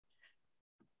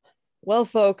Well,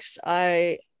 folks,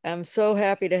 I am so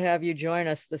happy to have you join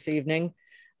us this evening.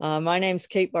 My name's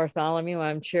Kate Bartholomew.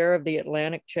 I'm chair of the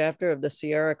Atlantic chapter of the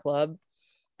Sierra Club,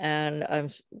 and I'm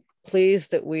pleased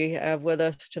that we have with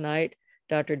us tonight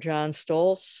Dr. John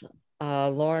Stolz,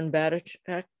 Lauren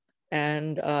Badertscher,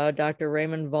 and Dr.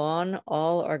 Raymond Vaughan.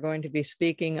 All are going to be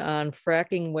speaking on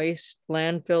fracking waste,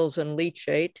 landfills, and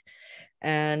leachate.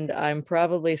 And I'm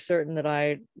probably certain that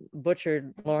I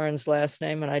butchered Lauren's last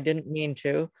name, and I didn't mean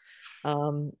to.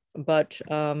 But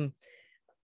Dr.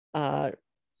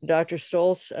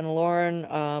 Stolz and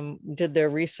Lauren did their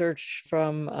research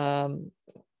from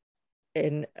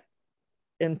in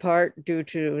part due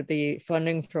to the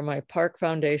funding from my Park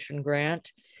Foundation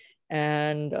grant.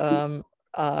 And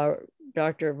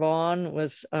Dr. Vaughan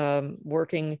was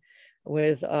working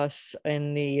with us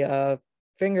in the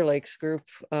Finger Lakes group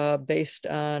based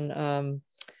on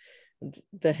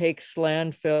the Hakes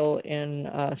landfill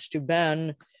in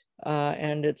Steuben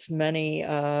and its many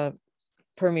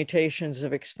permutations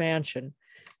of expansion.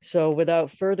 So without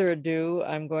further ado,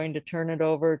 I'm going to turn it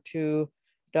over to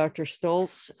Dr.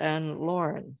 Stolz and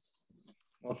Lauren.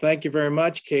 Well, thank you very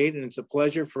much, Kate. And it's a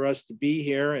pleasure for us to be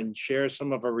here and share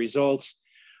some of our results.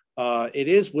 It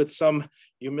is with some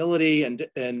humility and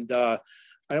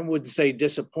I wouldn't say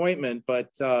disappointment, but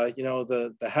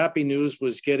the happy news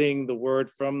was getting the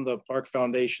word from the Park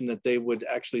Foundation that they would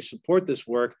actually support this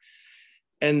work.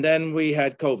 And then we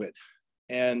had COVID.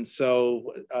 And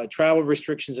so travel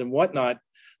restrictions and whatnot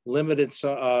limited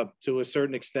to a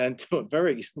certain extent, to a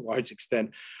very large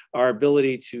extent, our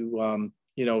ability to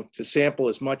sample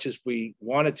as much as we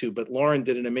wanted to. But Lauren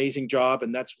did an amazing job,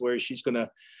 and that's where she's going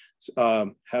to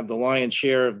have the lion's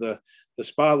share of the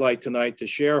spotlight tonight to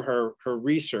share her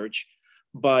research.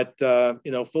 But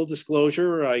full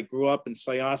disclosure, I grew up in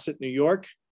Syosset, New York.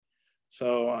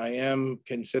 So I am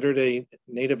considered a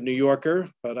native New Yorker,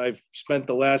 but I've spent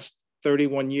the last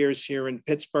 31 years here in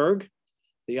Pittsburgh,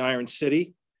 the Iron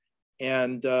City.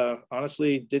 And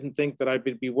honestly, didn't think that I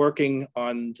would be working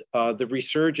on the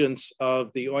resurgence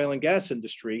of the oil and gas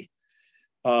industry.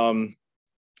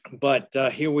 But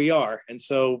here we are. And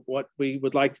so what we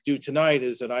would like to do tonight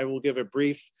is that I will give a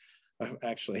brief,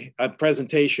 a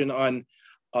presentation on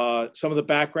some of the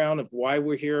background of why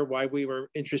we're here, why we were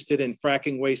interested in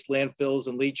fracking waste, landfills,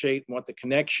 and leachate, and what the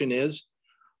connection is.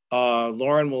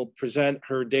 Lauren will present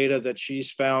her data that she's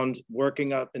found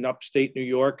working up in upstate New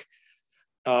York,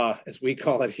 as we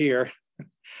call it here.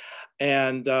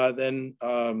 And then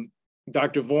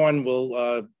Dr. Vaughan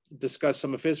will discuss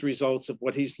some of his results of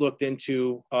what he's looked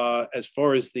into as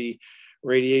far as the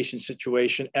radiation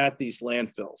situation at these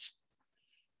landfills.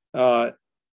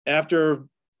 After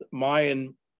my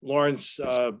and Lauren's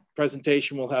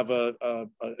presentation, we'll have a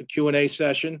Q&A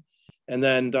session, and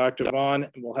then Dr. Vaughan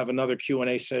will have another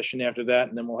Q&A session after that,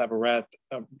 and then we'll have a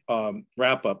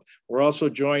wrap up. We're also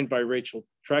joined by Rachel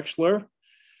Trexler,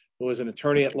 who is an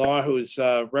attorney at law who's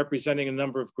representing a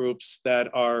number of groups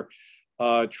that are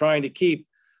trying to keep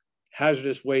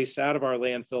hazardous waste out of our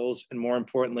landfills and, more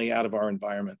importantly, out of our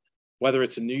environment, whether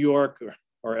it's in New York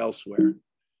or elsewhere.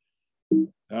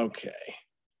 Okay,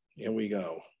 here we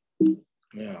go.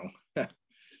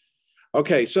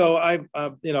 Okay, so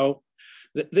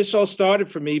this all started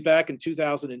for me back in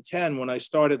 2010 when I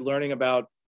started learning about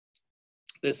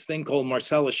this thing called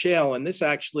Marcellus Shale, and this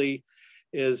actually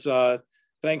is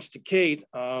thanks to Kate.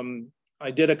 I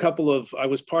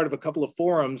was part of a couple of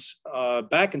forums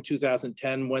back in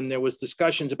 2010 when there was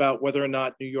discussions about whether or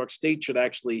not New York State should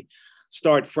actually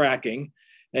start fracking.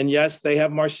 And yes, they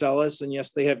have Marcellus, and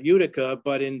yes, they have Utica,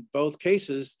 but in both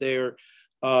cases, they're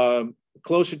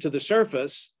closer to the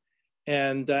surface.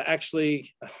 And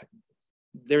actually,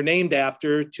 they're named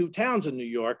after two towns in New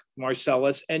York,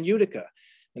 Marcellus and Utica.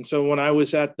 And so when I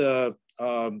was at the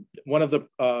one of the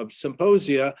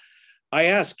symposia, I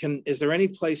asked, is there any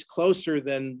place closer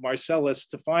than Marcellus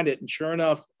to find it? And sure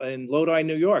enough, in Lodi,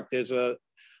 New York, there's a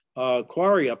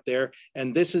quarry up there.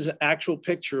 And this is an actual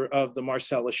picture of the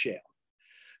Marcellus Shale.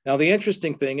 Now, the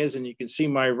interesting thing is, and you can see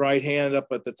my right hand up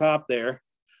at the top there,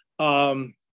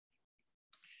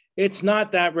 it's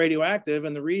not that radioactive.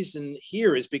 And the reason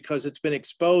here is because it's been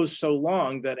exposed so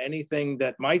long that anything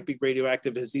that might be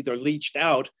radioactive has either leached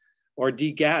out or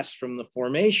degassed from the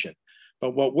formation.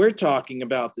 But what we're talking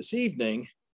about this evening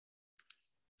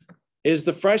is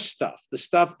the fresh stuff, the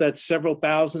stuff that's several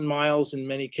thousand miles in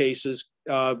many cases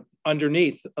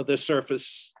underneath of the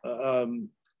surface of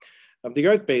the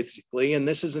earth, basically. And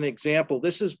this is an example.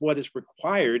 This is what is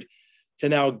required to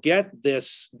now get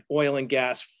this oil and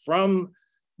gas from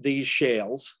these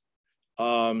shales.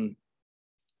 And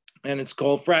it's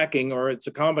called fracking, or it's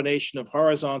a combination of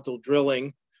horizontal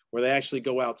drilling where they actually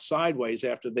go out sideways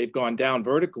after they've gone down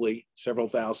vertically several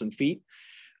thousand feet.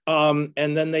 And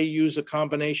then they use a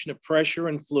combination of pressure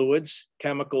and fluids,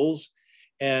 chemicals,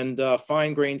 and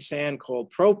fine-grained sand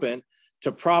called propant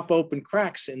to prop open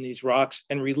cracks in these rocks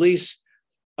and release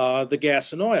the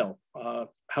gas and oil.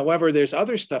 However, there's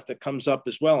other stuff that comes up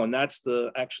as well, and that's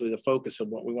actually the focus of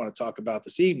what we want to talk about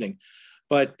this evening.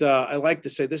 But I like to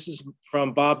say this is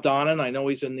from Bob Donnan. I know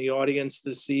he's in the audience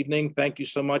this evening. Thank you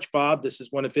so much, Bob. This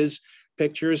is one of his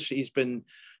pictures. He's been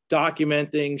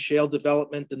documenting shale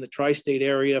development in the tri-state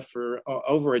area for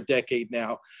over a decade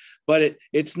now. But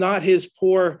it's not his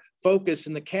poor focus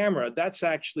in the camera. That's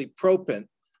actually propant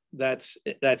that's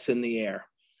in the air.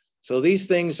 So these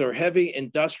things are heavy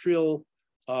industrial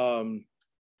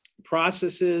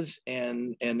processes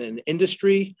and an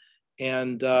industry.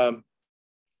 And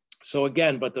so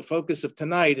again, but the focus of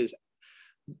tonight is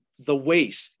the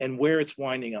waste and where it's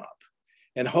winding up.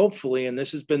 And hopefully, and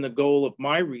this has been the goal of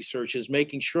my research, is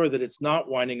making sure that it's not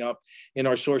winding up in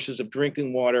our sources of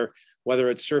drinking water, whether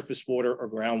it's surface water or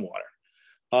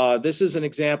groundwater. This is an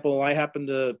example. I happen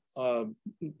to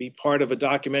be part of a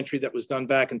documentary that was done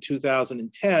back in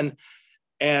 2010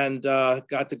 and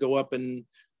got to go up in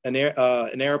an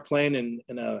airplane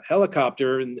and a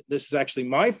helicopter. And this is actually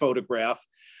my photograph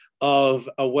of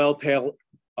a well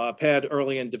pad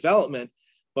early in development.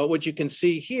 But what you can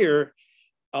see here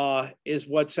is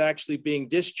what's actually being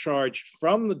discharged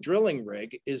from the drilling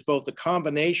rig is both a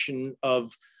combination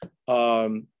of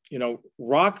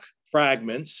rock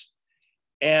fragments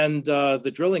and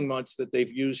the drilling muds that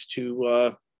they've used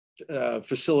to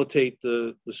facilitate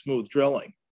the smooth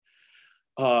drilling.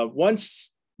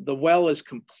 Once the well is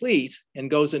complete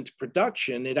and goes into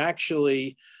production, it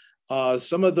actually,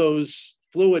 some of those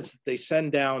fluids that they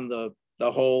send down the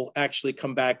hole actually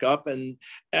come back up. And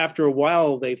after a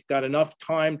while, they've got enough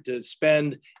time to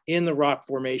spend in the rock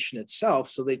formation itself.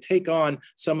 So they take on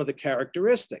some of the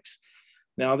characteristics.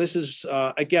 Now, this is,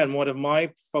 again, one of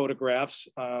my photographs.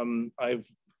 I've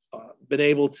been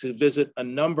able to visit a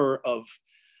number of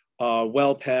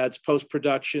well pads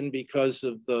post-production because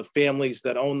of the families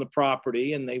that own the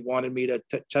property, and they wanted me to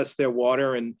test their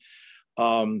water and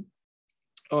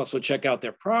also check out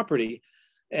their property.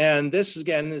 And this,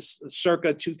 again, is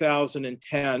circa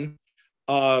 2010,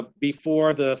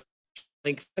 before the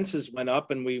link fences went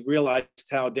up and we realized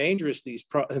how dangerous these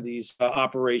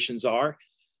operations are.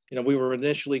 You know, we were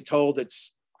initially told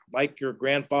it's like your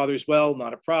grandfather's well,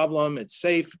 not a problem, it's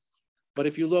safe. But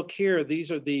if you look here, these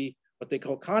are what they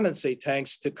call condensate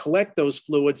tanks to collect those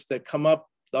fluids that come up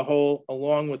the hole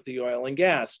along with the oil and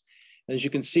gas. And as you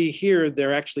can see here,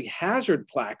 they're actually hazard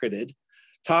placarded,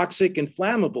 toxic and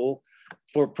flammable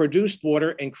for produced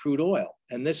water and crude oil.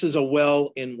 And this is a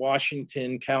well in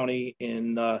Washington County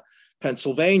in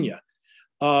Pennsylvania.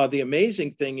 The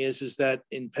amazing thing is that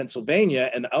in Pennsylvania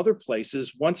and other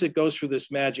places, once it goes through this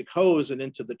magic hose and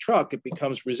into the truck, it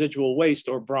becomes residual waste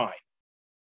or brine.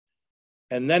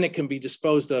 And then it can be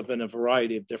disposed of in a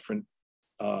variety of different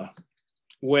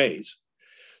ways.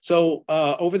 So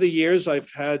over the years, I've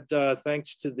had,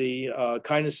 thanks to the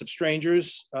kindness of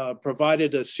strangers,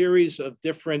 provided a series of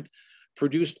different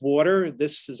produced water.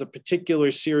 This is a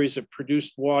particular series of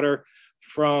produced water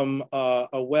from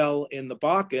a well in the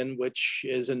Bakken, which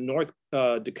is in North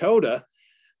Dakota.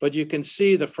 But you can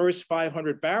see the first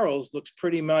 500 barrels looks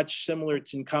pretty much similar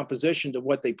in composition to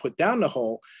what they put down the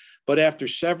hole. But after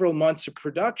several months of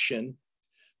production,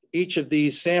 each of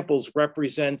these samples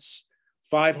represents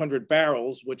 500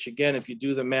 barrels, which again, if you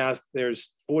do the math,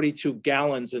 there's 42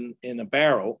 gallons in a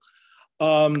barrel.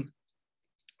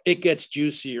 It gets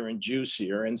juicier and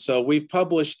juicier. And so we've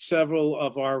published several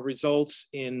of our results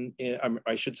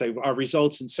I should say, our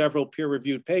results in several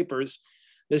peer-reviewed papers.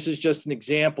 This is just an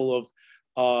example of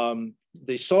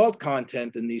the salt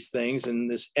content in these things. And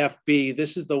this FB,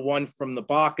 this is the one from the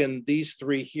Bakken. These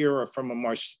three here are from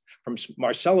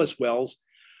Marcellus wells.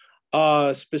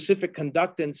 Specific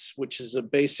conductance, which is a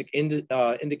basic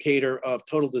indicator of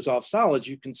total dissolved solids,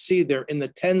 you can see they're in the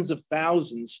tens of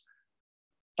thousands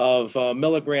of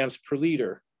milligrams per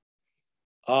liter.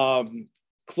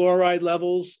 Chloride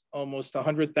levels, almost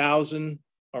 100,000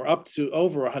 or up to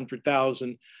over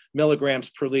 100,000 milligrams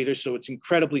per liter. So it's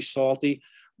incredibly salty.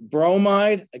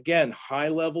 Bromide, again, high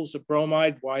levels of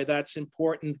bromide. Why that's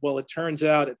important? Well, it turns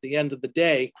out at the end of the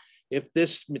day, if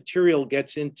this material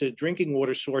gets into drinking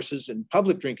water sources and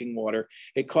public drinking water,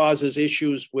 it causes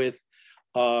issues with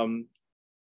the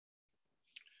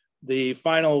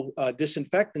final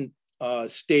disinfectant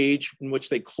stage in which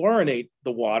they chlorinate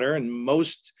the water. And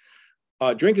most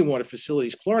drinking water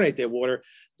facilities chlorinate their water,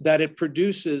 that it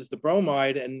produces the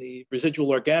bromide, and the residual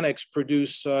organics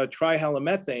produce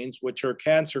trihalomethanes, which are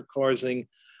cancer-causing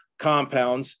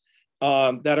compounds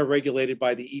that are regulated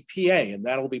by the EPA, and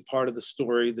that'll be part of the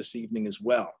story this evening as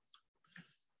well.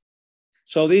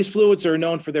 So these fluids are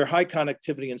known for their high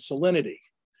conductivity and salinity.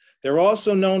 They're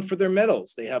also known for their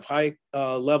metals. They have high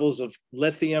levels of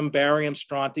lithium, barium,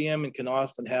 strontium, and can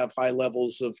often have high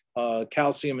levels of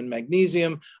calcium and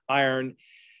magnesium, iron,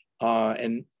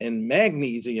 and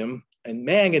magnesium and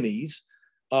manganese.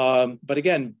 But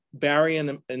again,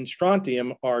 barium and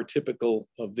strontium are typical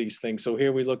of these things. So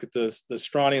here we look at the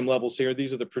strontium levels here.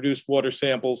 These are the produced water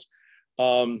samples.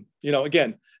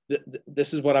 Again,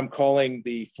 this is what I'm calling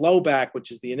the flowback, which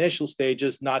is the initial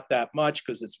stages, not that much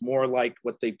because it's more like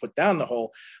what they put down the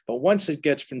hole. But once it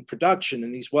gets in production,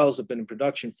 and these wells have been in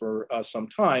production for some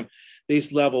time,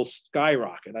 these levels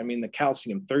skyrocket. I mean, the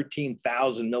calcium,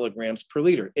 13,000 milligrams per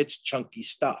liter. It's chunky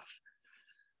stuff.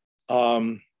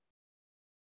 And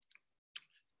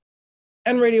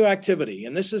radioactivity.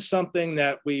 And this is something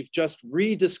that we've just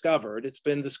rediscovered. It's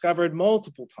been discovered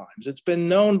multiple times. It's been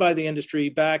known by the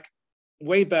industry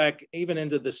way back, even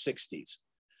into the 60s.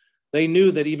 They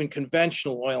knew that even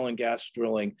conventional oil and gas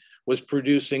drilling was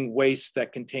producing waste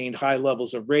that contained high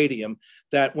levels of radium,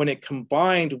 that when it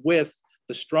combined with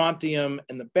the strontium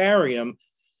and the barium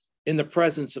in the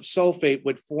presence of sulfate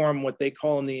would form what they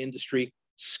call in the industry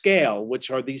scale, which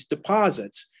are these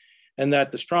deposits. And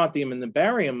that the strontium and the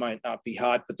barium might not be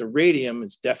hot, but the radium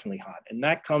is definitely hot. And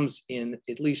that comes in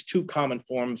at least two common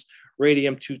forms,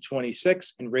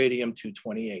 radium-226 and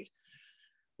radium-228.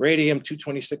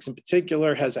 Radium-226 in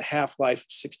particular has a half-life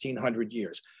of 1,600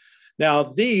 years. Now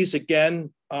these,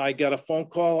 again, I got a phone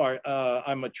call.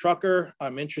 I'm a trucker.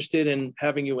 I'm interested in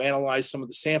having you analyze some of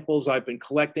the samples I've been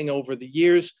collecting over the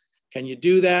years. Can you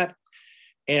do that?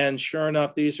 And sure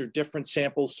enough, these are different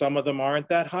samples. Some of them aren't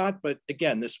that hot, but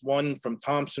again, this one from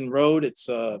Thompson Road, it's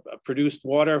produced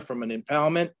water from an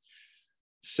impoundment,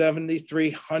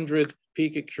 7,300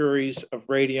 picocuries of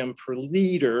radium per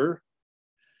liter.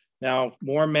 Now,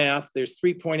 more math, there's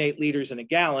 3.8 liters in a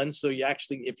gallon. So you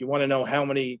actually, if you want to know how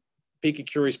many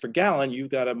picocuries per gallon, you've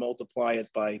got to multiply it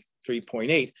by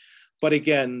 3.8. But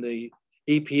again, the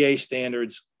EPA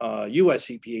standards, US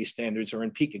EPA standards are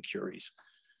in picocuries.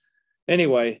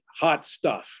 Anyway, hot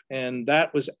stuff. And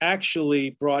that was actually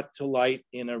brought to light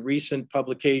in a recent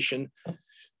publication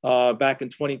back in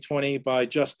 2020 by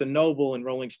Justin Noble in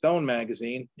Rolling Stone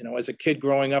magazine. You know, as a kid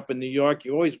growing up in New York,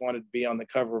 you always wanted to be on the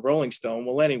cover of Rolling Stone.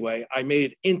 Well, anyway, I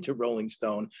made it into Rolling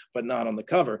Stone, but not on the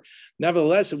cover.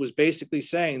 Nevertheless, it was basically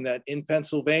saying that in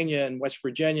Pennsylvania and West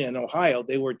Virginia and Ohio,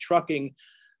 they were trucking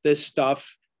this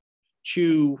stuff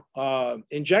to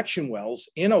injection wells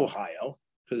in Ohio,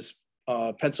 because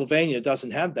Pennsylvania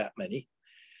doesn't have that many.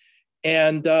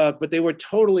 And, but they were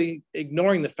totally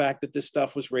ignoring the fact that this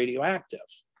stuff was radioactive.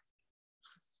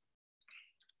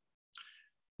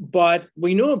 But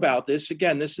we knew about this.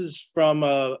 Again, this is from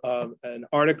an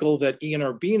article that Ian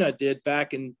Urbina did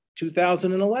back in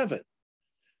 2011,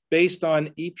 based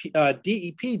on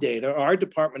DEP data, our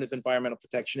Department of Environmental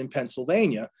Protection in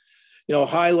Pennsylvania. You know,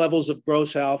 high levels of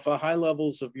gross alpha, high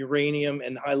levels of uranium,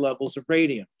 and high levels of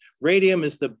radium. Radium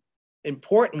is the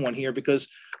important one here because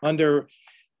under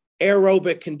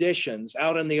aerobic conditions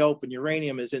out in the open,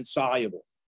 uranium is insoluble,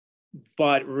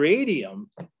 but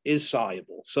radium is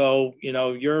soluble. So, you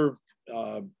know, your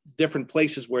different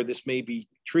places where this may be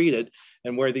treated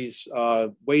and where these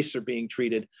wastes are being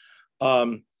treated,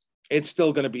 it's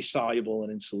still going to be soluble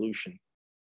and in solution.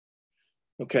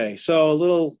 Okay, so a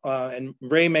little, and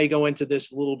Ray may go into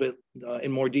this a little bit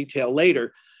in more detail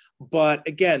later. But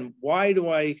again, why do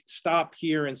I stop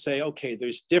here and say, okay,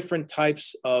 there's different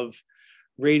types of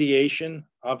radiation,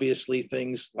 obviously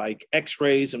things like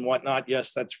X-rays and whatnot.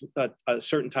 Yes, that's a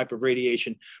certain type of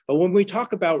radiation. But when we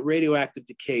talk about radioactive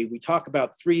decay, we talk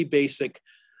about three basic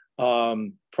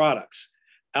products: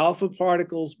 alpha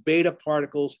particles, beta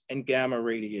particles, and gamma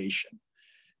radiation.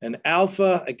 And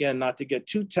alpha, again, not to get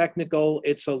too technical,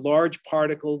 it's a large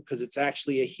particle because it's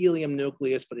actually a helium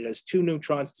nucleus, but it has 2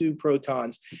 neutrons, 2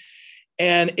 protons,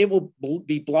 and it will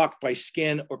be blocked by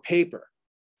skin or paper.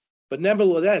 But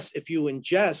nevertheless, if you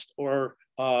ingest or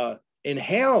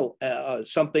inhale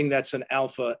something that's an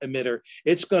alpha emitter,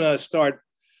 it's going to start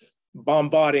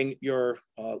bombarding your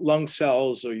lung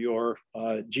cells or your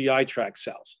GI tract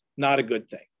cells. Not a good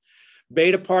thing.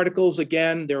 Beta particles,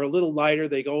 again, they're a little lighter,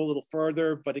 they go a little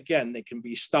further, but again, they can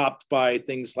be stopped by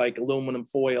things like aluminum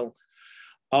foil.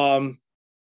 But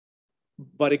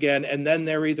again, and then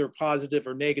they're either positive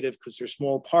or negative because they're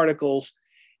small particles.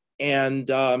 And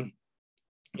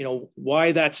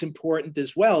why that's important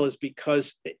as well is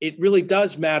because it really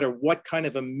does matter what kind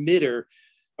of emitter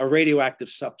a radioactive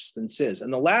substance is.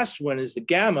 And the last one is the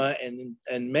gamma, and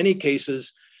in many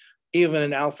cases, even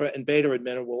an alpha and beta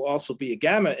emitter will also be a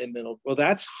gamma emitter. Well,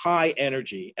 that's high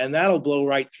energy, and that'll blow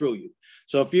right through you.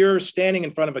 So if you're standing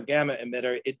in front of a gamma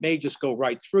emitter, it may just go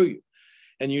right through you.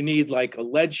 And you need like a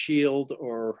lead shield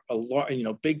or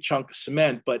a big chunk of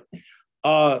cement. But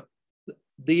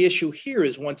the issue here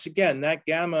is, once again, that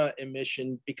gamma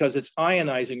emission, because it's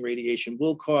ionizing radiation,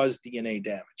 will cause DNA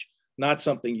damage, not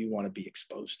something you want to be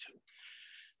exposed to.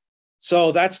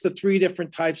 So that's the three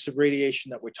different types of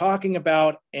radiation that we're talking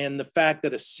about, and the fact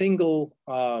that a single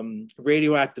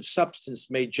radioactive substance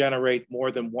may generate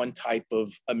more than one type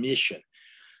of emission.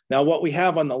 Now, what we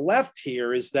have on the left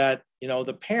here is that,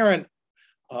 the parent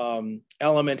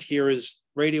element here is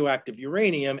radioactive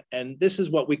uranium, and this is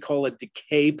what we call a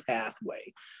decay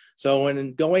pathway. So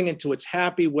when going into its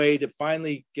happy way to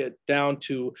finally get down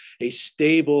to a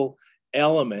stable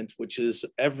element, which is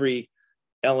every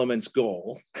element's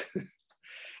goal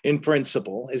in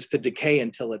principle, is to decay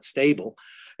until it's stable,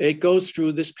 it goes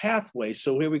through this pathway.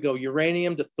 So here we go,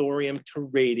 uranium to thorium to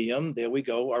radium. There we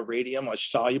go, our radium, our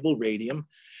soluble radium.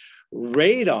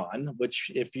 Radon,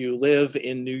 which if you live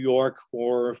in New York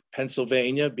or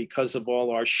Pennsylvania, because of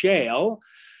all our shale,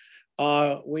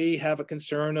 we have a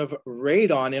concern of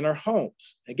radon in our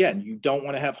homes. Again, you don't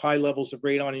want to have high levels of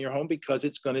radon in your home because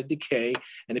it's going to decay.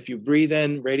 And if you breathe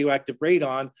in radioactive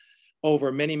radon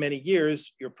over many, many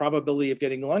years, your probability of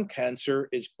getting lung cancer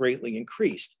is greatly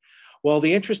increased. Well,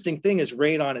 the interesting thing is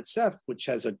radon itself, which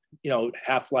has a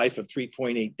half-life of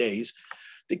 3.8 days,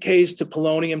 decays to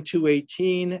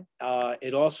polonium-218.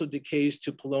 It also decays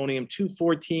to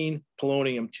polonium-214,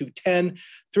 polonium-210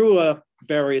 through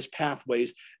various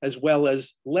pathways, as well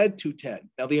as lead-210.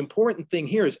 Now, the important thing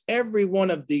here is every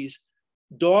one of these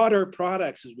daughter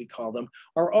products, as we call them,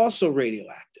 are also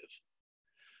radioactive.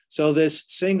 So this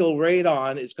single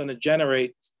radon is going to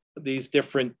generate these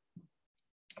different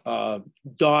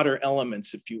daughter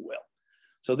elements, if you will.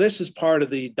 So this is part of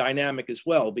the dynamic as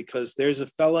well, because there's a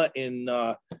fella in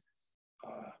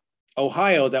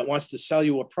Ohio that wants to sell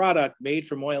you a product made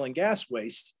from oil and gas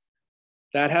waste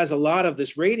that has a lot of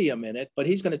this radium in it, but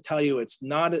he's going to tell you it's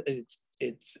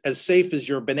as safe as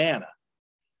your banana.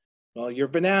 Well, your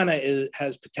banana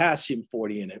has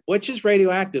potassium-40 in it, which is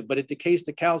radioactive, but it decays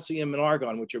to calcium and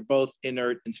argon, which are both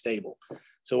inert and stable.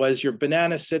 So as your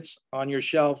banana sits on your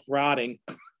shelf rotting,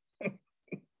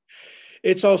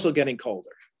 it's also getting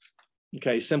colder,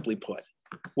 okay, simply put.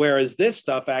 Whereas this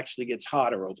stuff actually gets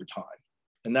hotter over time,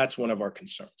 and that's one of our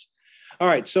concerns. All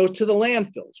right, so to the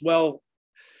landfills. Well,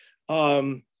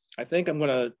 I think I'm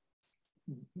gonna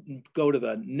go to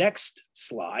the next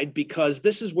slide, because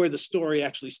this is where the story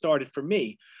actually started for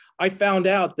me. I found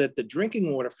out that the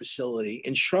drinking water facility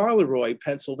in Charleroi,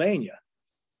 Pennsylvania,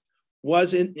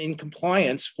 was in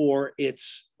compliance for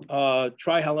its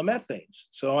trihalomethanes.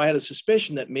 So I had a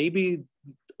suspicion that maybe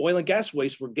oil and gas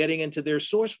waste were getting into their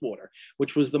source water,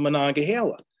 which was the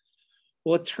Monongahela.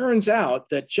 Well, it turns out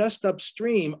that just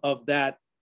upstream of that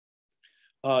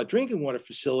drinking water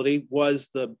facility was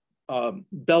the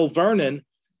Bell Vernon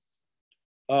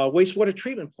wastewater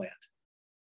treatment plant.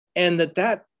 And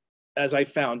that, as I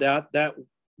found out, that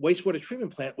wastewater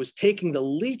treatment plant was taking the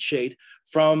leachate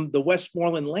from the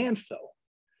Westmoreland landfill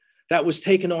that was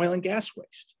taking oil and gas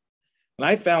waste. And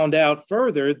I found out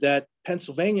further that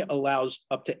Pennsylvania allows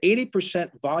up to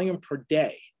 80% volume per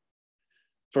day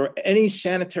for any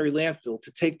sanitary landfill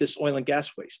to take this oil and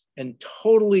gas waste, and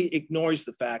totally ignores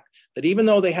the fact that even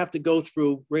though they have to go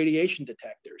through radiation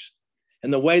detectors,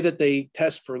 and the way that they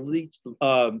test for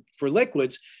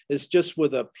liquids is just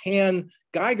with a pan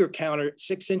Geiger counter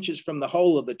 6 inches from the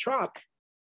hole of the truck,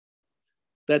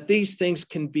 that these things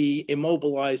can be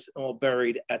immobilized or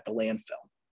buried at the landfill.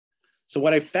 So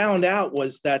what I found out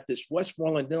was that this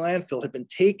Westmoreland landfill had been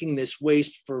taking this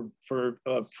waste for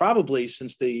probably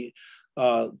since the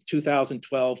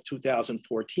 2012,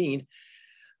 2014,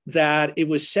 that it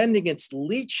was sending its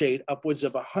leachate upwards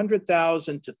of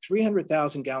 100,000 to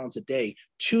 300,000 gallons a day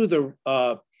to the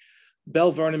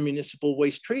Bell Vernon Municipal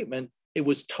Waste Treatment. It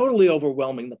was totally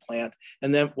overwhelming the plant.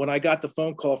 And then when I got the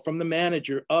phone call from the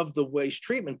manager of the waste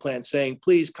treatment plant saying,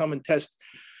 please come and test,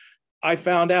 I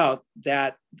found out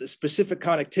that the specific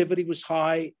connectivity was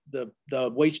high. The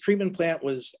waste treatment plant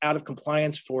was out of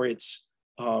compliance for its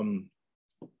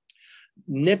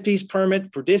NIPD's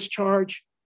permit for discharge.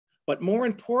 But more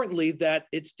importantly, that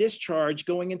its discharge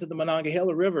going into the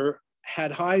Monongahela River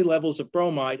had high levels of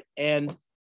bromide and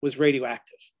was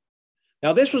radioactive.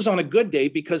 Now, this was on a good day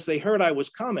because they heard I was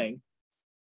coming,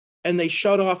 and they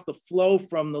shut off the flow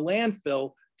from the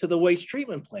landfill to the waste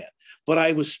treatment plant. But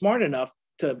I was smart enough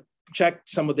to check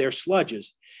some of their sludges,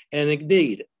 and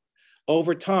indeed,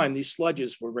 over time, these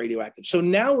sludges were radioactive. So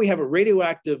now we have a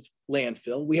radioactive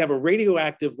landfill, we have a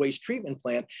radioactive waste treatment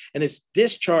plant, and it's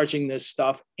discharging this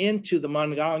stuff into the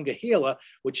Monongahela,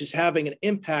 which is having an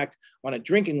impact on a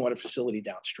drinking water facility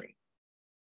downstream.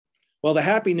 Well, the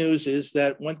happy news is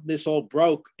that when this all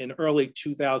broke in early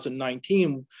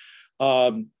 2019,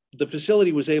 the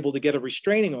facility was able to get a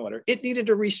restraining order. It needed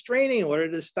a restraining order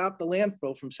to stop the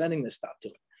landfill from sending this stuff to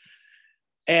it.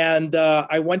 And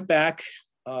I went back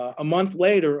a month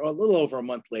later, a little over a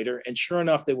month later, and sure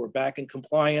enough, they were back in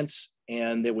compliance,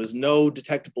 and there was no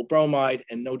detectable bromide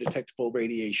and no detectable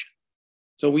radiation.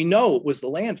 So we know it was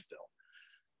the landfill.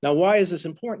 Now, why is this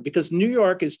important? Because New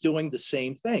York is doing the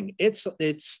same thing. It's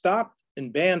stopped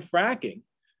and banned fracking,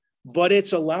 but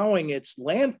it's allowing its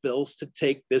landfills to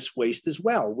take this waste as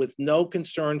well, with no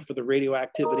concern for the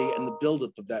radioactivity and the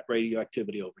buildup of that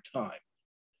radioactivity over time.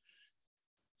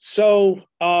 So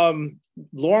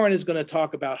Lauren is going to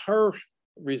talk about her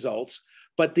results,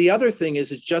 but the other thing is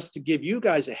just to give you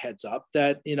guys a heads up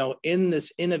that, you know, in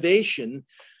this innovation,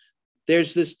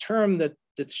 there's this term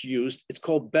that's used. It's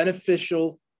called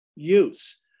beneficial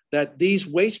use, that these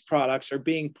waste products are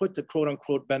being put to quote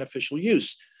unquote beneficial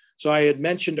use. So I had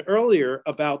mentioned earlier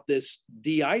about this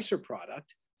de-icer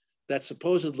product that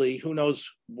supposedly, who knows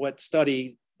what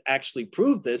study actually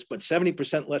proved this, but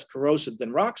 70% less corrosive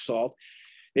than rock salt.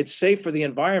 It's safe for the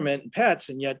environment and pets,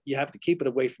 and yet you have to keep it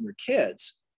away from your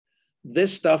kids.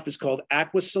 This stuff is called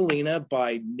Aqua Salina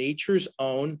by Nature's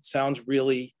Own. Sounds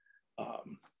really,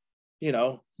 you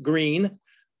know, green,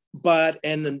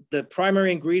 and the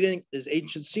primary ingredient is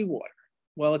ancient seawater.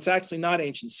 Well, it's actually not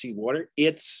ancient seawater.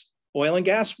 It's oil and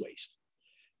gas waste.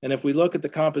 And if we look at the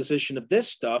composition of this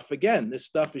stuff, again, this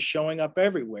stuff is showing up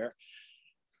everywhere.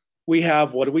 We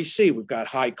have, what do we see? We've got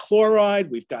high chloride,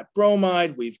 we've got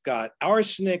bromide, we've got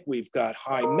arsenic, we've got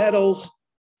high metals,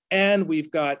 and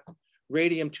we've got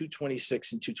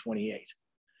radium-226 and 228.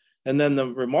 And then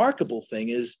the remarkable thing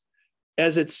is,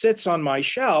 as it sits on my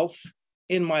shelf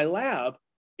in my lab,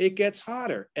 it gets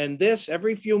hotter. And this,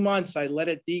 every few months, I let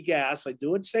it degas. I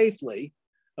do it safely,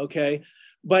 okay?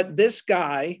 But this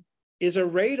guy is a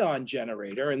radon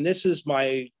generator, and this is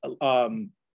my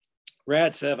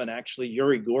Rad 7, actually,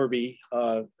 Yuri Gorby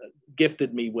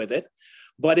gifted me with it,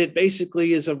 but it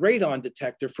basically is a radon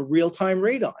detector for real-time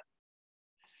radon.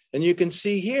 And you can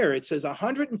see here, it says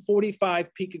 145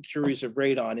 picocuries of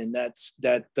radon in that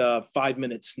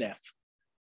 5-minute sniff.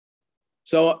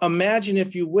 So imagine,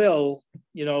 if you will,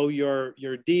 you know, your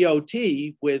DOT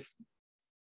with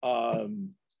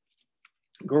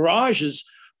garages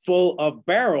full of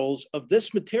barrels of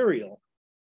this material,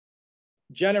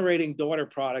 generating daughter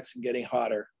products and getting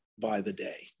hotter by the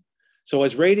day. So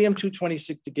as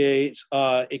radium-226 decays,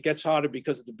 it gets hotter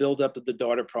because of the buildup of the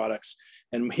daughter products.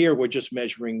 And here we're just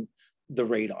measuring the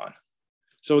radon.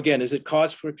 So again, is it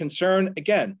cause for concern?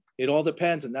 Again, it all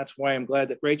depends. And that's why I'm glad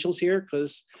that Rachel's here,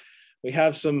 because we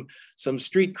have some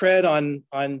street cred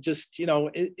on just, you know,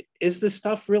 is this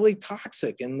stuff really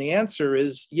toxic? And the answer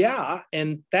is yeah.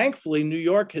 And thankfully, New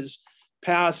York has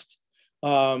passed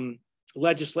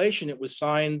legislation. It was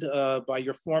signed by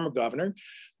your former governor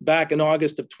back in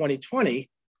August of 2020.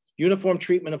 Uniform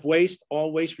treatment of waste,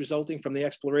 all waste resulting from the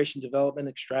exploration, development,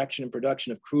 extraction, and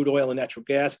production of crude oil and natural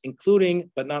gas, including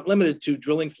but not limited to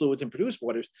drilling fluids and produced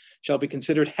waters, shall be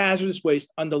considered hazardous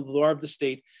waste under the law of the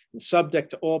state and subject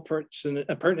to all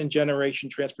pertinent generation,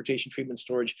 transportation, treatment,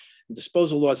 storage, and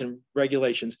disposal laws and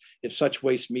regulations if such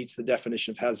waste meets the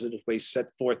definition of hazardous waste set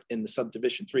forth in the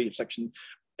subdivision 3 of section,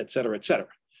 et cetera, et cetera.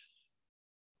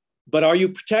 But are you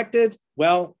protected?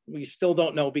 Well, we still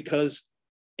don't know, because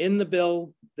in the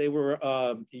bill, they were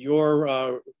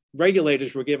your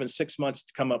regulators were given 6 months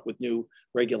to come up with new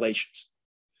regulations.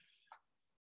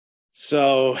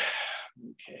 So,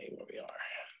 okay, where we are.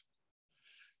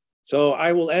 So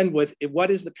I will end with, what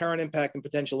is the current impact and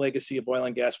potential legacy of oil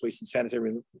and gas waste and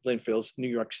sanitary landfills, New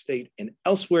York State and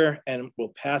elsewhere? And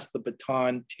we'll pass the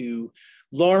baton to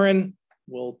Lauren.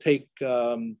 We'll take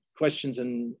questions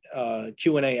and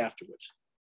Q&A afterwards.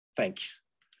 Thank you.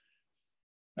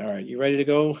 All right, you ready to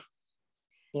go,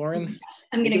 Lauren?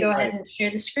 I'm going to go ahead and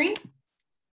share the screen.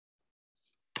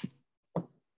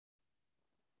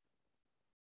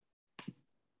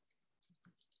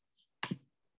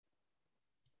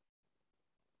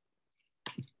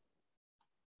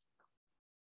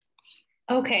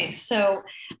 Okay, so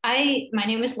my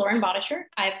name is Lauren Badertscher.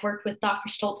 I've worked with Dr.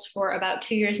 Stolz for about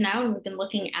 2 years now, and we've been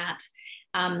looking at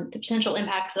the potential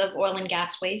impacts of oil and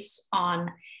gas waste on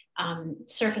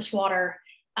surface water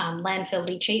landfill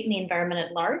leachate in the environment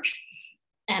at large.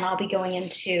 And I'll be going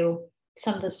into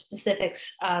some of the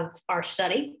specifics of our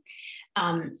study.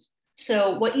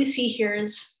 So what you see here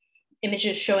is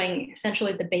images showing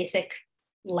essentially the basic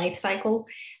life cycle,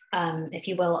 if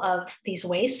you will, of these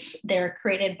wastes. They're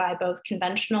created by both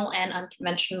conventional and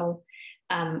unconventional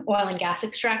oil and gas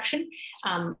extraction.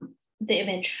 The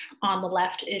image on the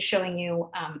left is showing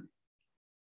you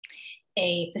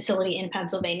a facility in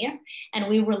Pennsylvania, and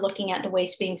we were looking at the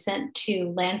waste being sent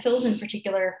to landfills. In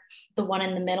particular, the one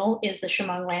in the middle is the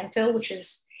Chemung landfill, which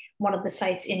is one of the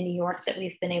sites in New York that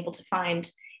we've been able to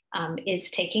find is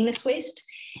taking this waste.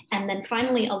 And then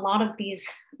finally, a lot of these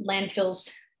landfills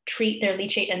treat their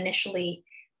leachate initially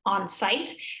on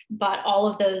site, but all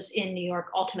of those in New York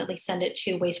ultimately send it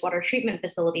to wastewater treatment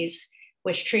facilities,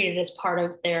 which treat it as part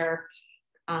of their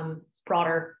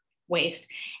broader waste,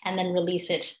 and then release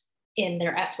it in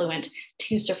their effluent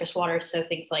to surface water, so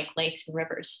things like lakes and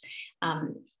rivers.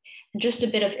 Just a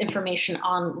bit of information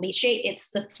on leachate. It's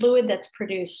the fluid that's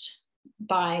produced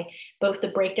by both the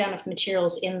breakdown of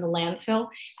materials in the landfill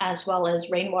as well as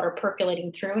rainwater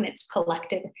percolating through, and it's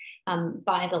collected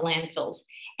by the landfills.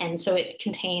 And so it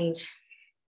contains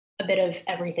a bit of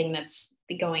everything that's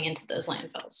going into those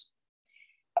landfills.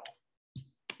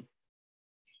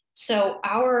 So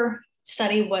our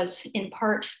study was in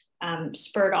part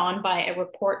spurred on by a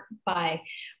report by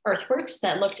Earthworks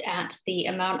that looked at the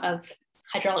amount of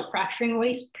hydraulic fracturing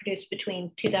waste produced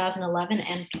between 2011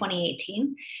 and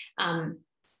 2018. And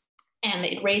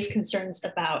it raised concerns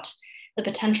about the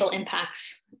potential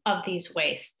impacts of these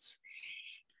wastes.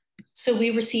 So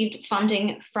we received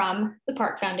funding from the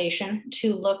Park Foundation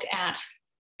to look at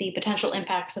the potential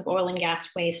impacts of oil and gas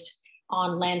waste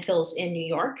on landfills in New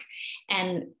York.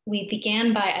 And we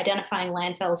began by identifying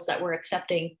landfills that were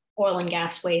accepting oil and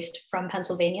gas waste from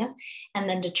Pennsylvania, and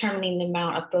then determining the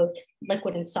amount of both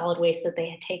liquid and solid waste that they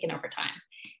had taken over time.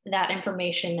 That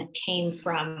information came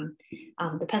from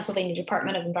the Pennsylvania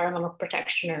Department of Environmental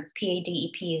Protection, or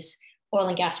PADEP's oil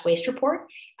and gas waste report,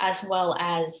 as well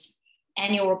as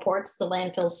annual reports the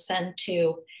landfills send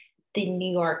to the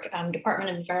New York Department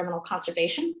of Environmental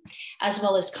Conservation, as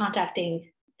well as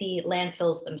contacting the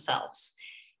landfills themselves.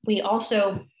 We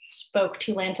also spoke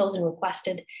to landfills and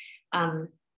requested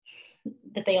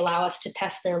that they allow us to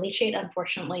test their leachate.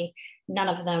 Unfortunately, none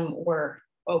of them were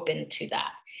open to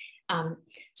that.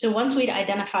 So once we'd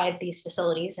identified these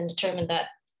facilities and determined that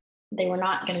they were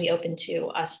not going to be open to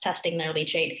us testing their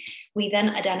leachate, we then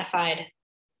identified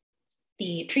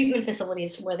the treatment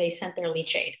facilities where they sent their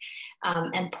leachate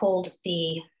and pulled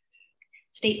the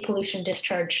state pollution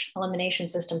discharge elimination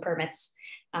system permits,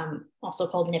 also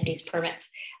called NIPDES permits,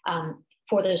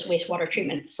 for those wastewater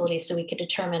treatment facilities, so we could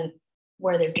determine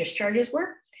where their discharges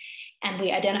were. And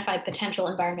we identified potential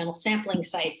environmental sampling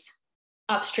sites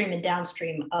upstream and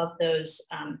downstream of those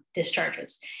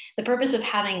discharges. The purpose of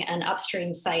having an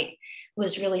upstream site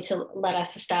was really to let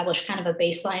us establish kind of a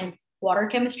baseline water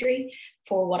chemistry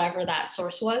for whatever that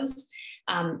source was.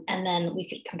 And then we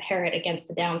could compare it against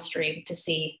the downstream to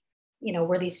see,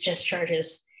 were these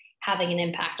discharges having an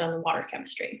impact on the water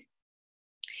chemistry.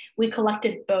 We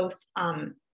collected both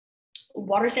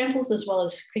water samples as well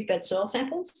as creek bed soil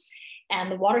samples.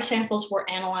 And the water samples were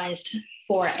analyzed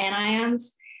for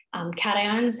anions,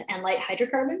 cations, and light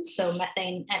hydrocarbons, so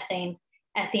methane, ethane,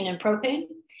 and propane.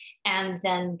 And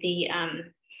then the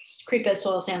creek bed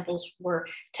soil samples were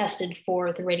tested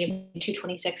for the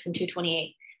radium-226 and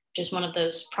 228, which is one of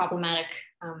those problematic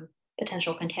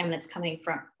potential contaminants coming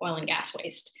from oil and gas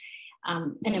waste.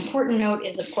 An important note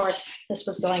is, of course, this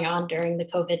was going on during the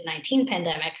COVID-19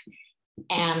 pandemic,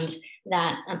 and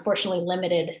that unfortunately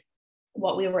limited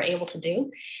what we were able to do.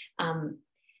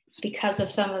 Because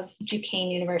of some of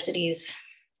Duquesne University's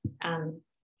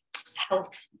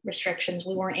health restrictions,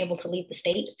 we weren't able to leave the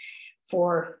state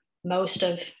for most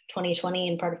of 2020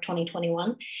 and part of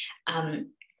 2021.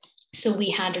 So we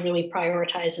had to really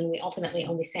prioritize, and we ultimately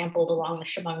only sampled along the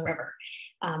Chemung River,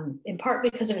 in part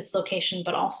because of its location,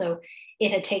 but also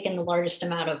it had taken the largest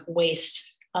amount of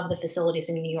waste of the facilities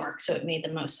in New York, so it made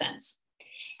the most sense.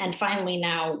 And finally,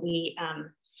 now we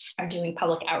are doing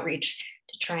public outreach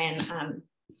to try and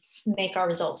make our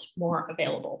results more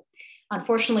available.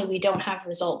 Unfortunately, we don't have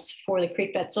results for the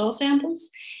creek bed soil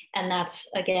samples, and that's,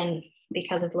 again,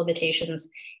 because of limitations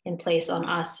in place on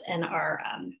us and our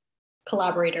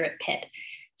collaborator at Pitt.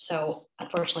 So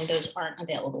unfortunately, those aren't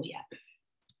available yet.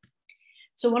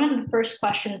 So one of the first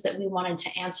questions that we wanted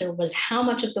to answer was how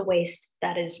much of the waste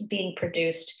that is being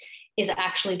produced is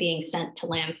actually being sent to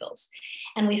landfills.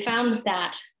 And we found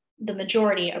that the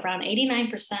majority, around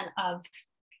 89% of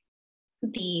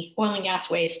the oil and gas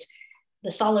waste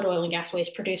the solid oil and gas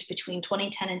waste produced between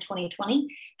 2010 and 2020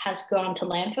 has gone to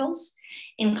landfills.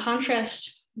 In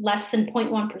contrast, less than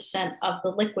 0.1% of the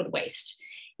liquid waste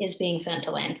is being sent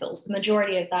to landfills. The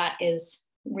majority of that is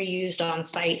reused on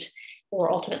site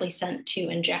or ultimately sent to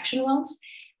injection wells.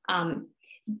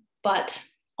 But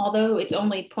although it's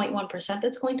only 0.1%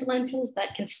 that's going to landfills,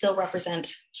 that can still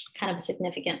represent kind of a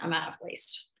significant amount of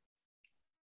waste.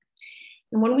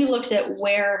 And when we looked at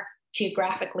where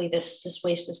geographically this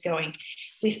waste was going,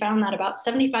 we found that about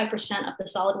 75% of the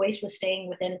solid waste was staying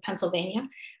within Pennsylvania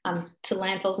to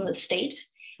landfills in the state.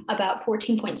 About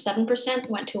 14.7%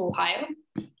 went to Ohio,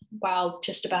 while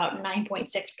just about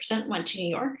 9.6% went to New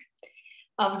York.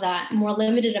 Of that more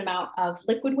limited amount of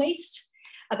liquid waste,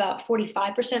 about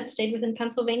 45% stayed within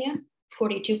Pennsylvania,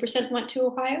 42% went to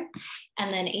Ohio,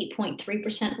 and then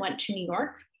 8.3% went to New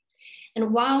York.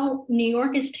 And while New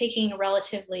York is taking a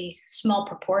relatively small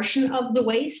proportion of the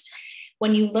waste,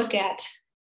 when you look at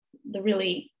the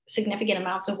really significant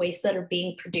amounts of waste that are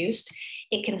being produced,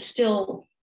 it can still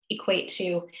equate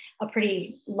to a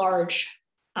pretty large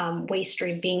waste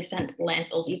stream being sent to the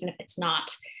landfills, even if it's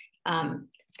not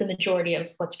the majority of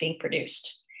what's being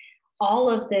produced. All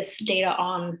of this data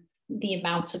on the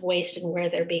amounts of waste and where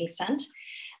they're being sent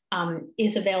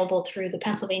is available through the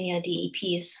Pennsylvania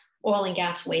DEP's oil and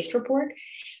gas waste report.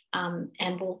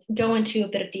 And we'll go into a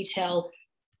bit of detail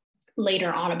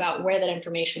later on about where that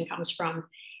information comes from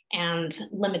and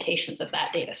limitations of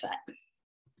that data set.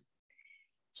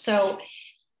 So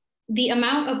the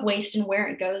amount of waste and where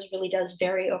it goes really does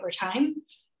vary over time.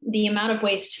 The amount of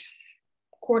waste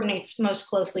coordinates most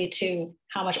closely to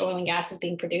how much oil and gas is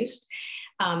being produced.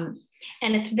 And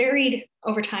it's varied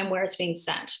over time where it's being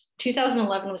sent.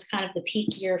 2011 was kind of the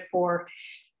peak year for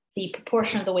the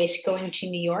proportion of the waste going to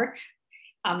New York,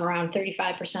 around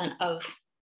 35% of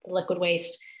the liquid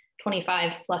waste,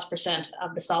 25+%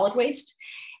 of the solid waste.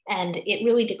 And it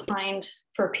really declined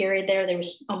for a period there. There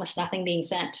was almost nothing being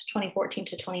sent, 2014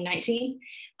 to 2019.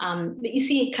 But you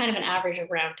see kind of an average of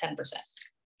around 10%.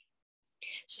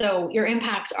 So your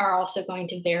impacts are also going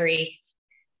to vary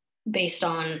based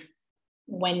on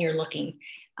when you're looking,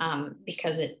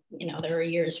 because there are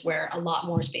years where a lot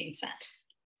more is being sent.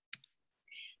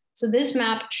 So this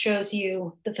map shows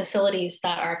you the facilities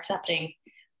that are accepting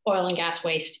oil and gas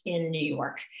waste in New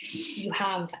York. You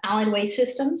have Allied Waste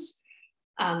Systems,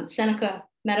 Seneca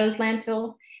Meadows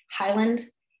Landfill, Highland,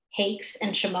 Hakes,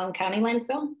 and Chemung County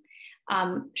Landfill.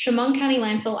 Chemung County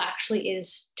Landfill actually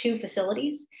is two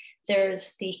facilities.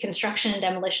 There's the construction and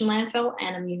demolition landfill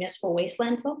and a municipal waste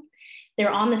landfill. They're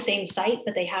on the same site,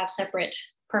 but they have separate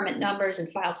permit numbers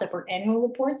and file separate annual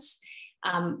reports.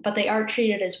 But they are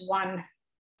treated as one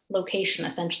location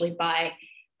essentially by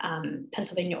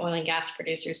Pennsylvania oil and gas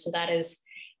producers. So that is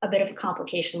a bit of a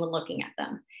complication when looking at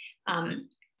them.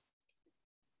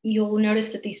 You'll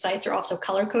notice that these sites are also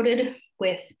color coded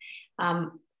with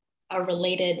a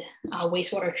related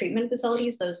wastewater treatment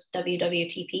facilities, those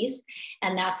WWTPs,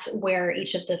 and that's where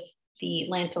each of the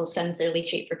landfills sends their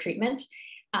leachate for treatment.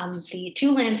 The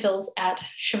two landfills at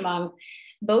Chemung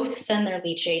both send their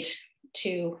leachate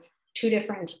to two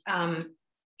different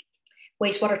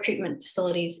wastewater treatment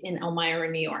facilities in Elmira,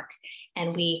 New York.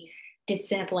 And we did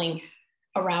sampling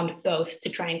around both to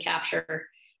try and capture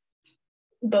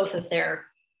both of their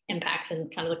impacts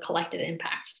and kind of the collected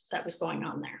impact that was going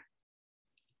on there.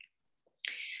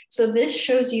 So this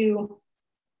shows you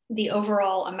the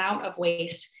overall amount of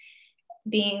waste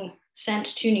being sent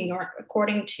to New York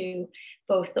according to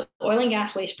both the oil and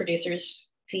gas waste producers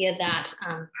via that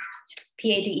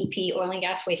PADEP oil and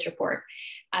gas waste report,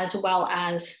 as well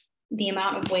as the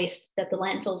amount of waste that the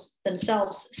landfills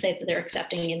themselves say that they're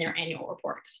accepting in their annual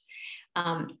reports.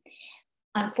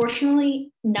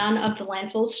 Unfortunately, none of the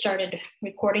landfills started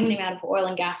recording the amount of oil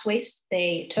and gas waste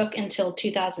they took until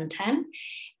 2010.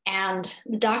 And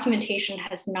the documentation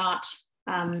has not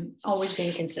always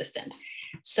been consistent.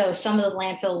 So some of the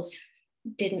landfills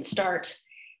didn't start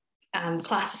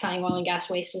classifying oil and gas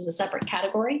waste as a separate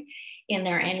category in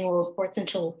their annual reports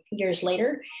until years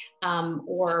later,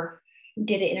 or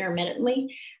did it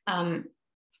intermittently. And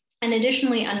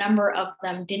additionally, a number of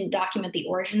them didn't document the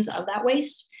origins of that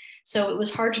waste. So it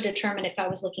was hard to determine if I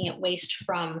was looking at waste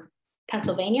from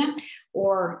Pennsylvania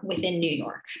or within New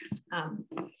York.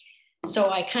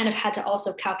 So I kind of had to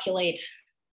also calculate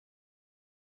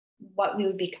what we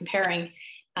would be comparing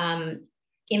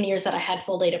in the years that I had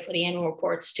full data for the annual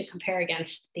reports to compare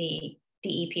against the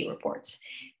DEP reports.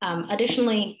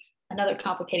 Additionally, another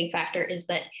complicating factor is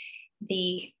that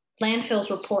the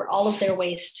landfills report all of their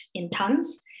waste in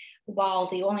tons, while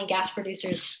the oil and gas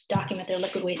producers document their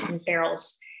liquid waste in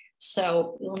barrels.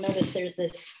 So you'll notice there's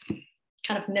this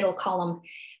kind of middle column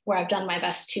where I've done my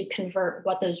best to convert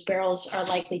what those barrels are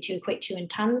likely to equate to in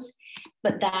tons,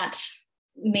 but that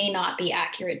may not be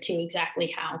accurate to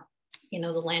exactly how, the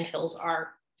landfills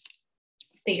are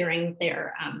figuring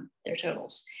their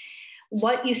totals.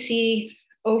 What you see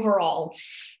overall,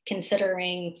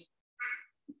 considering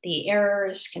the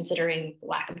errors, considering the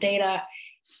lack of data,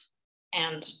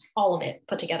 and all of it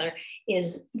put together,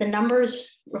 is the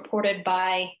numbers reported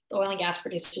by the oil and gas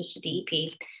producers to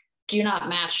DEP do not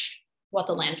match what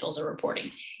the landfills are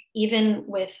reporting. Even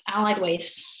with allied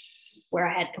waste, where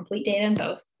I had complete data in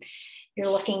both, you're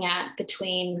looking at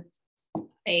between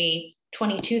a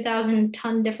 22,000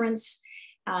 ton difference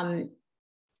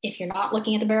if you're not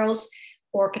looking at the barrels,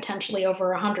 or potentially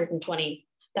over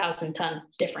 120,000 ton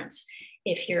difference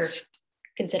if you're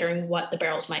considering what the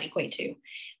barrels might equate to.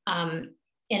 In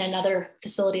another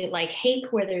facility like Hake,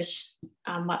 where there's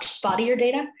much spottier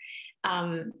data,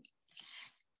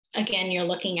 again, you're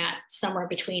looking at somewhere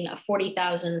between a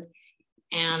 40,000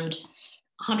 and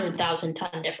 100,000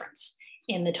 ton difference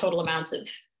in the total amounts of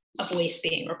waste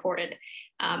being reported.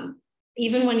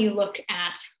 Even when you look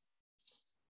at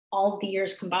all of the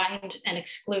years combined and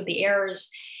exclude the errors,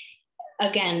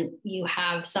 again, you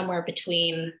have somewhere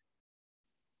between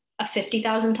a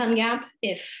 50,000 ton gap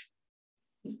if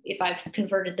I've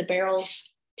converted the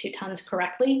barrels to tons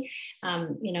correctly,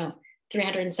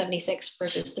 376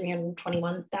 versus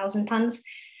 321,000 tons,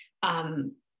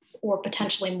 or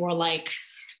potentially more like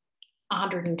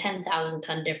 110,000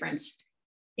 ton difference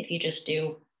if you just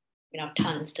do,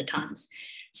 tons to tons.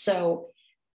 So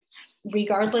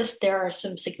regardless, there are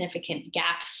some significant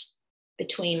gaps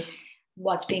between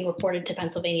what's being reported to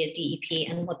Pennsylvania DEP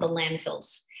and what the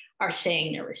landfills are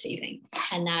saying they're receiving.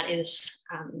 And that is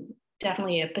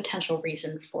definitely a potential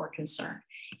reason for concern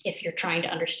if you're trying to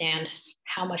understand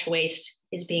how much waste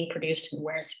is being produced and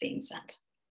where it's being sent.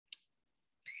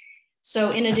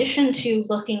 So in addition to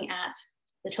looking at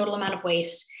the total amount of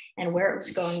waste and where it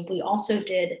was going, we also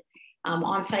did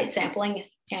on-site sampling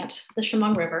at the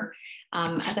Chemung River.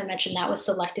 As I mentioned, that was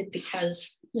selected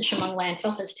because the Chemung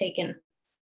landfill has taken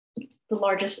the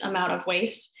largest amount of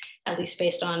waste, at least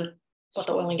based on what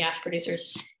the oil and gas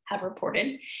producers have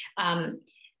reported.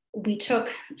 We took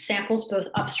samples both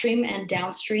upstream and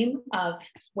downstream of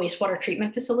wastewater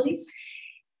treatment facilities,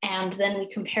 and then we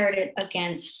compared it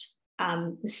against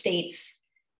the state's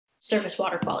surface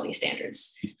water quality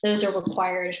standards. Those are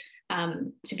required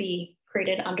to be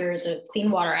created under the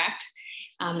Clean Water Act,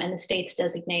 and the states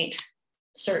designate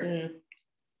certain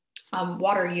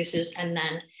water uses and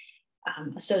then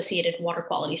associated water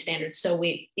quality standards. So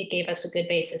it gave us a good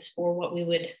basis for what we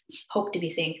would hope to be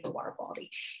seeing for water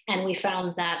quality. And we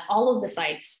found that all of the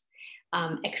sites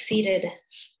exceeded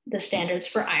the standards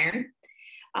for iron.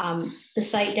 The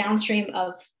site downstream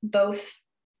of both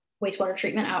wastewater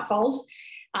treatment outfalls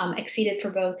exceeded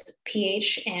for both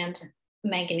pH and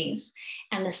manganese.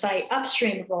 And the site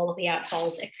upstream of all of the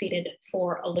outfalls exceeded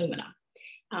for alumina.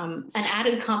 An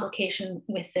added complication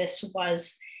with this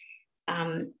was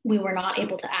we were not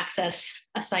able to access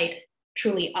a site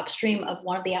truly upstream of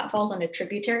one of the outfalls on a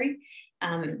tributary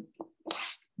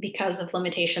because of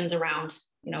limitations around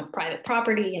private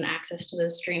property and access to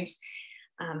those streams.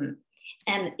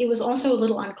 And it was also a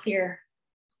little unclear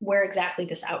where exactly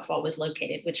this outfall was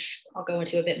located, which I'll go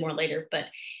into a bit more later, but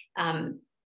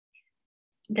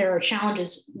there are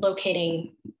challenges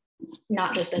locating,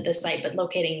 not just at this site, but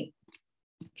locating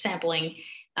sampling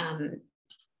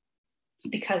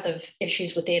because of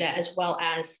issues with data as well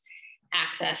as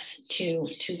access to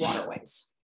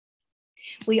waterways.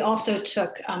 We also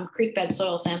took creek bed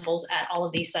soil samples at all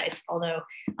of these sites, although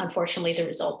unfortunately the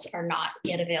results are not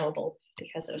yet available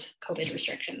because of COVID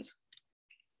restrictions.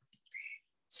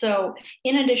 So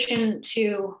in addition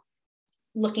to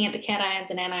looking at the cations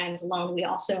and anions alone, we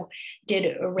also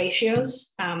did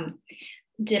ratios,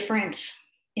 different,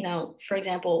 for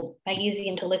example,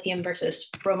 magnesium to lithium versus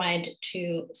bromide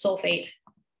to sulfate.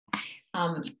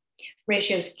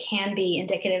 Ratios can be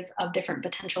indicative of different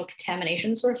potential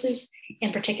contamination sources.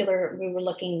 In particular, we were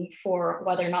looking for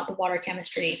whether or not the water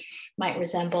chemistry might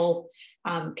resemble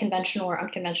conventional or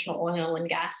unconventional oil and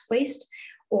gas waste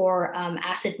or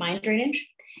acid mine drainage.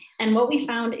 And what we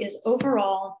found is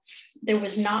overall, there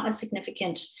was not a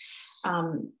significant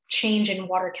change in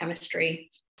water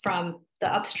chemistry from the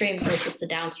upstream versus the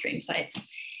downstream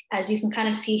sites. As you can kind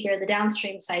of see here, the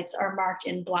downstream sites are marked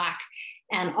in black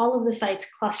and all of the sites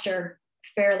cluster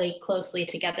fairly closely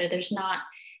together. There's not,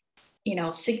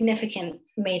 significant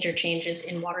major changes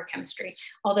in water chemistry,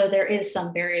 although there is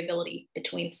some variability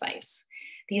between sites.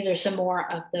 These are some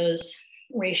more of those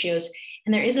ratios.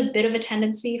 And there is a bit of a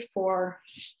tendency for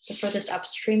the furthest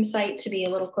upstream site to be a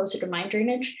little closer to mine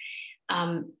drainage,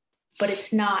 but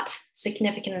it's not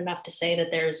significant enough to say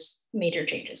that there's major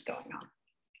changes going on.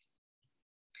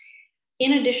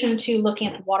 In addition to looking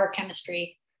at the water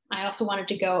chemistry, I also wanted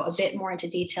to go a bit more into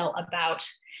detail about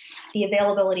the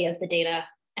availability of the data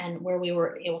and where we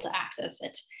were able to access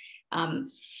it.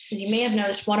 As you may have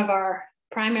noticed, one of our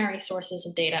primary sources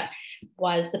of data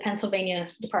was the Pennsylvania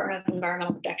Department of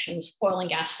Environmental Protection's oil and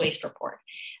gas waste report.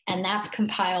 And that's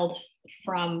compiled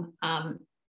from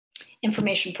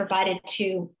information provided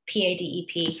to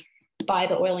PADEP by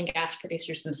the oil and gas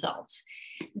producers themselves.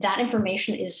 That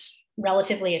information is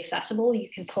relatively accessible. You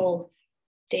can pull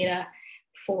data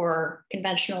for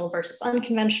conventional versus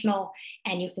unconventional,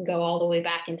 and you can go all the way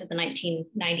back into the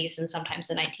 1990s and sometimes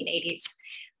the 1980s.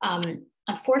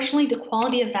 Unfortunately, the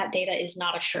quality of that data is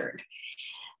not assured.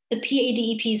 The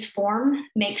PADEP's form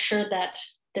makes sure that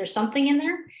there's something in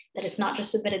there, that it's not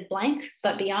just submitted blank,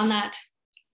 but beyond that,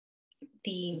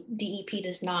 the DEP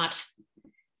does not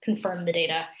confirm the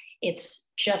data. It's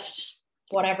just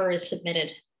whatever is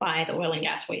submitted by the oil and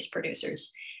gas waste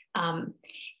producers.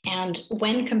 And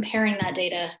when comparing that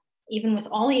data, even with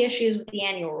all the issues with the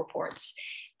annual reports,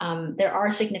 there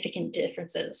are significant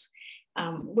differences,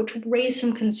 which raise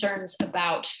some concerns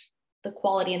about the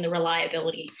quality and the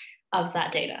reliability of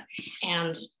that data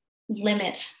and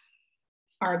limit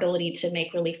our ability to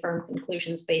make really firm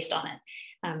conclusions based on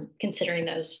it, considering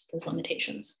those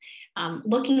limitations.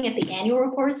 Looking at the annual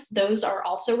reports, those are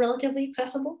also relatively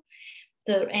accessible.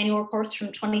 The annual reports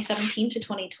from 2017 to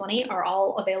 2020 are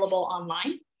all available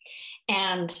online.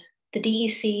 And the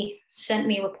DEC sent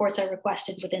me reports I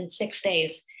requested within 6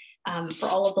 days for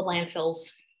all of the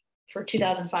landfills for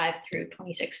 2005 through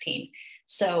 2016.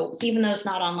 So even those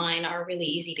not online are really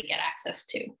easy to get access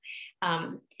to.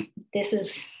 This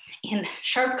is in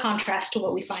sharp contrast to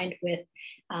what we find with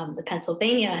the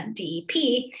Pennsylvania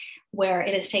DEP, where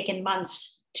it has taken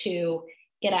months to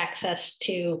get access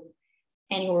to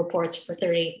annual reports for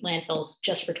 30 landfills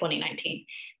just for 2019.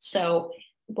 So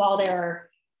while there are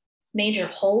major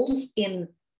holes in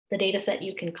the data set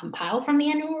you can compile from the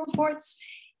annual reports,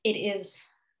 it is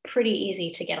pretty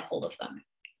easy to get a hold of them.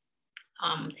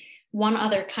 One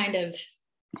other kind of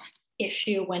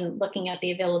issue when looking at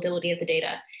the availability of the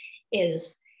data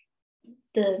is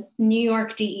the New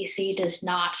York DEC does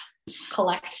not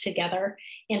collect together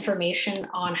information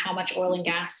on how much oil and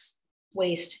gas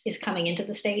waste is coming into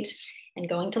the state and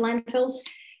going to landfills.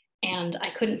 And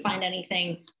I couldn't find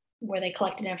anything where they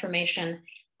collected information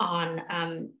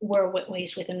on where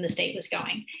waste within the state was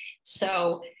going.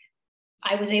 So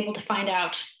I was able to find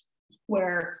out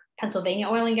where Pennsylvania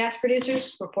oil and gas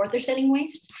producers report their sending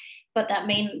waste, but that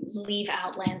may leave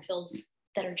out landfills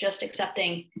that are just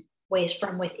accepting waste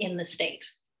from within the state.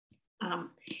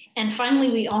 And finally,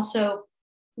 we also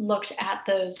looked at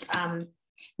those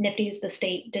NIPDs, the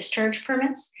state discharge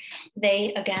permits.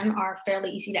 They, again, are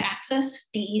fairly easy to access.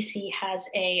 DEC has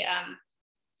a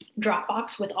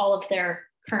Dropbox with all of their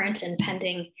current and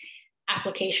pending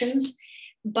applications,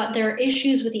 but there are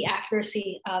issues with the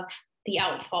accuracy of the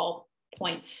outfall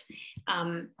points.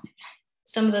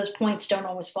 Some of those points don't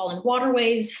always fall in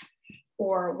waterways,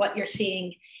 or what you're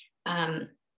seeing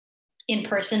in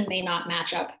person may not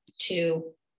match up to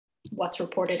what's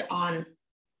reported on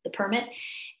the permit.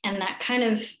 And that kind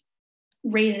of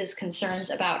raises concerns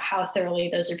about how thoroughly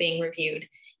those are being reviewed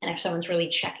and if someone's really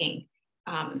checking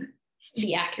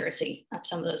the accuracy of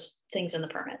some of those things in the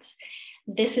permits.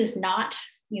 This is not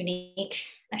unique,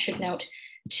 I should note,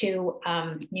 to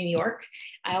New York.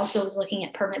 I also was looking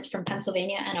at permits from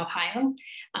Pennsylvania and Ohio,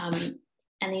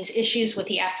 and these issues with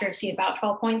the accuracy of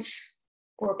outfall points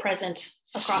were present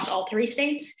across all three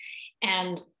states.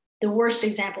 And the worst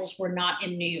examples were not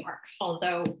in New York,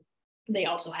 although they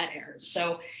also had errors.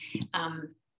 So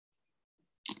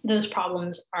those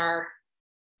problems are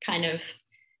kind of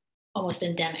almost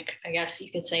endemic, I guess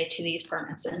you could say, to these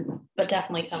permits, but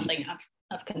definitely something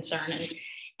of concern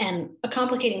and a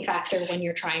complicating factor when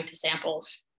you're trying to sample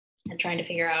and trying to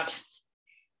figure out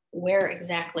where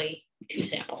exactly to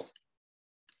sample.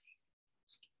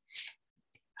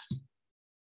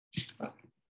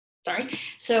 Sorry.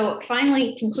 So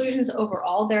finally, conclusions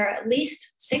overall, there are at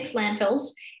least 6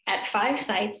 landfills at 5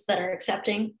 sites that are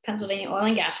accepting Pennsylvania oil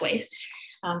and gas waste,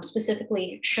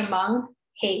 specifically Chemung,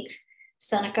 Hake,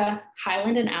 Seneca,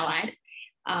 Highland, and Allied.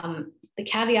 The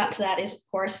caveat to that is, of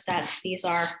course, that these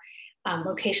are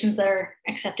locations that are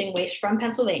accepting waste from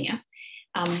Pennsylvania.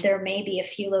 There may be a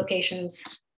few locations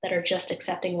that are just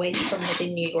accepting waste from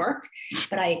within New York,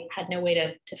 but I had no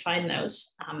way to find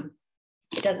those.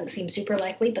 It doesn't seem super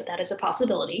likely, but that is a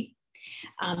possibility.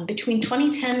 Between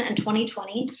 2010 and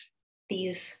 2020,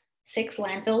 these 6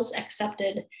 landfills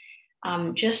accepted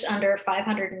just under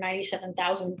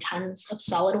 597,000 tons of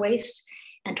solid waste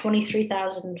and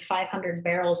 23,500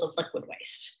 barrels of liquid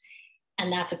waste.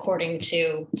 And that's according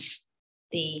to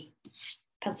the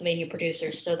Pennsylvania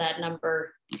producers. So that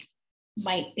number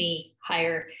might be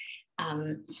higher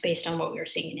based on what we were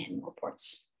seeing in hidden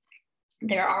reports.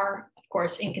 There are, of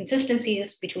course,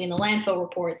 inconsistencies between the landfill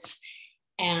reports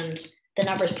and the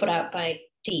numbers put out by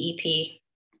DEP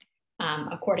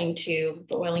according to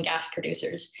the oil and gas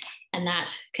producers. And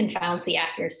that confounds the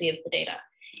accuracy of the data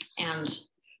and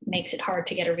makes it hard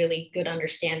to get a really good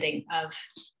understanding of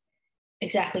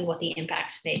exactly what the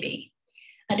impacts may be.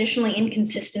 Additionally,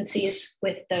 inconsistencies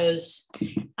with those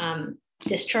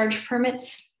discharge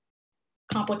permits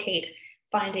complicate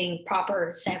finding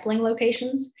proper sampling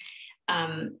locations.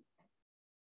 And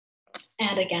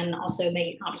again, also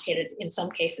make it complicated in some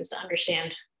cases to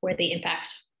understand where the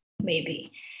impacts may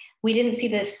be. We didn't see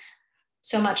this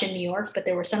so much in New York, but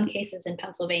there were some cases in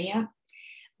Pennsylvania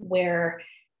where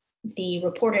the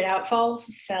reported outfall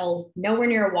fell nowhere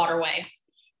near a waterway,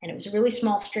 and it was a really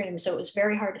small stream, so it was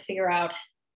very hard to figure out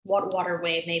what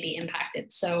waterway may be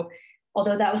impacted. So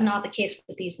although that was not the case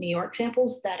with these New York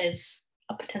samples, that is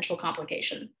a potential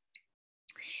complication.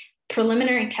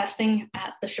 Preliminary testing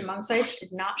at the Chemung sites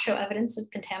did not show evidence of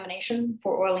contamination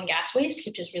for oil and gas waste,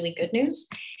 which is really good news,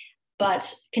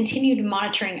 but continued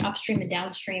monitoring upstream and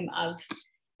downstream of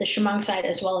the Chemung site,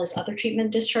 as well as other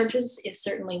treatment discharges, is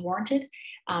certainly warranted,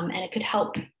 and it could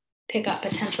help pick up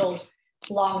potential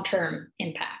long-term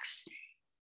impacts.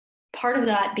 Part of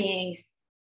that being,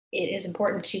 it is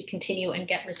important to continue and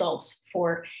get results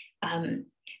for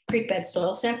creekbed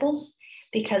soil samples,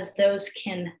 because those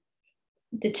can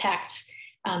detect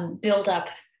buildup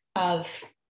of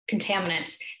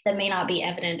contaminants that may not be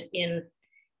evident in,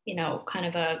 kind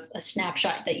of a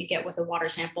snapshot that you get with a water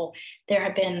sample. There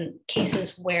have been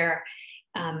cases where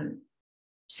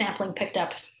sampling picked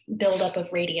up buildup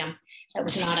of radium that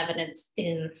was not evident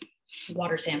in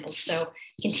water samples. So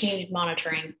continued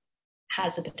monitoring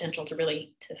has the potential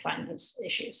to find those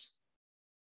issues.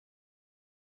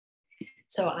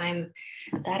 So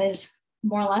that is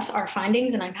more or less our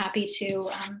findings, and I'm happy to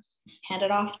hand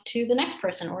it off to the next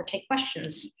person or take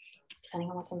questions, depending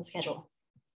on what's on the schedule.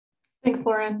 Thanks,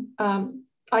 Lauren.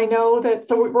 I know that,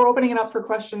 so we're opening it up for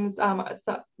questions.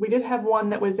 So we did have one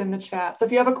that was in the chat. So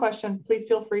if you have a question, please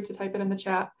feel free to type it in the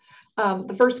chat.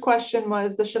 The first question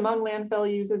was, the Chemung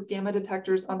landfill uses gamma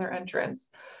detectors on their entrance.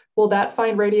 Will that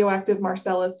find radioactive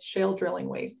Marcellus shale drilling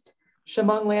waste?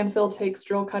 Chemung landfill takes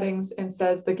drill cuttings and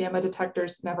says the gamma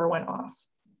detectors never went off.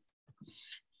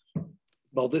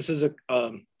 Well, this is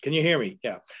can you hear me?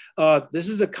 Yeah. This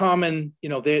is a common,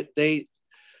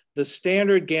 the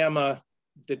standard gamma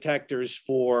detectors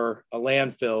for a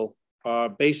landfill are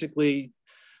basically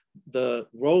the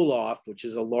roll-off, which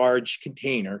is a large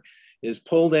container, is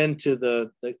pulled into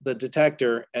the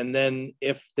detector, and then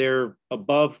if they're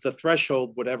above the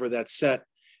threshold, whatever that's set,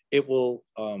 it will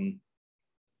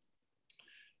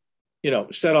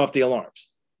set off the alarms.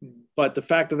 But the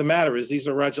fact of the matter is these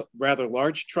are rather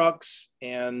large trucks,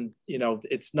 and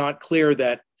it's not clear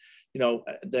that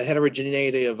the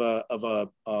heterogeneity of the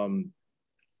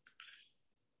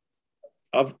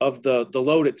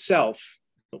load itself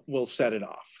will set it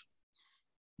off.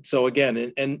 So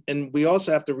again, and we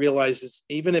also have to realize is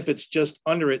even if it's just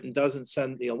under it and doesn't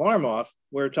send the alarm off,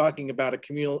 we're talking about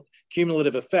a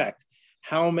cumulative effect.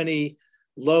 How many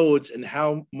loads and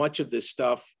how much of this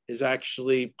stuff is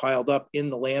actually piled up in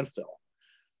the landfill?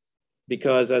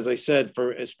 Because as I said,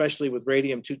 especially with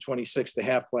radium-226, the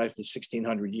half-life is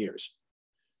 1,600 years.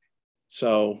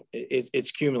 So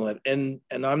it's cumulative. And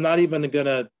I'm not even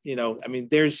gonna,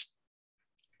 there's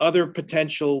other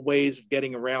potential ways of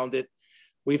getting around it.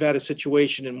 We've had a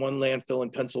situation in one landfill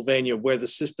in Pennsylvania where the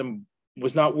system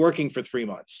was not working for 3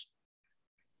 months.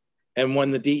 And when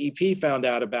the DEP found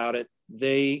out about it,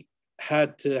 they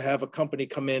had to have a company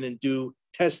come in and do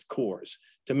test cores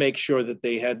to make sure that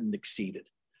they hadn't exceeded.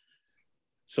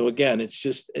 So again, it's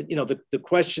just, the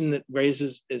question that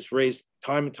is raised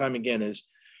time and time again is,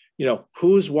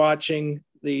 who's watching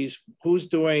these, who's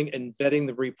doing and vetting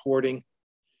the reporting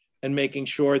and making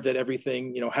sure that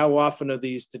everything, how often are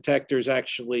these detectors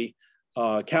actually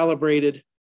calibrated?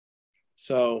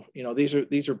 So,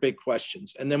 these are big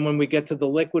questions. And then when we get to the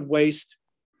liquid waste,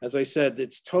 as I said,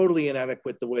 it's totally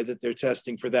inadequate the way that they're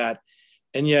testing for that.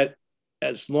 And yet,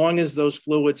 as long as those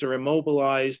fluids are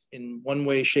immobilized in one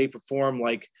way, shape, or form,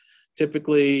 like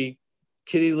typically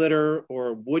kitty litter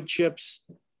or wood chips,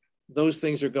 those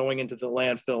things are going into the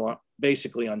landfill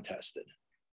basically untested.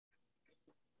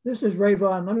 This is Ray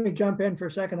Vaughan. Let me jump in for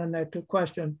a second on that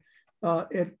question.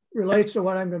 It relates to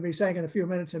what I'm going to be saying in a few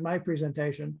minutes in my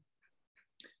presentation.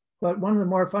 But one of the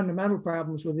more fundamental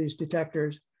problems with these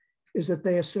detectors is that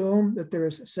they assume that there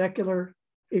is secular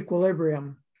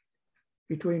equilibrium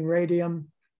between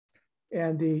radium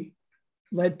and the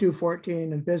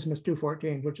lead-214 and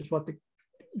bismuth-214, which is what the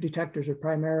detectors are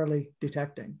primarily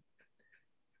detecting.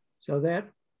 So that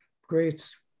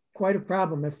creates quite a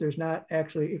problem if there's not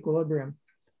actually equilibrium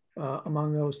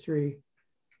among those three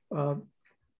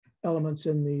elements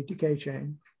in the decay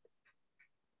chain.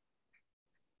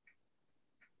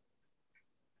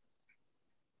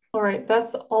 All right,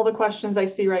 that's all the questions I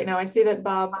see right now. I see that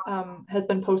Bob has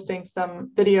been posting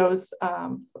some videos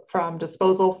from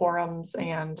disposal forums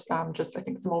and just, I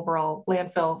think, some overall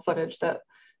landfill footage that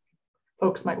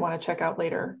folks might want to check out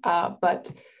later.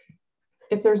 But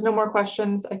if there's no more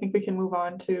questions, I think we can move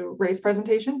on to Ray's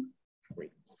presentation.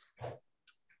 Great.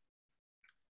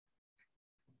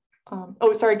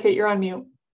 Oh, sorry, Kate, you're on mute.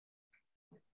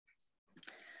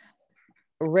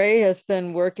 Ray has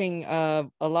been working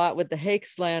a lot with the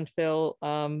Hakes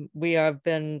landfill. We have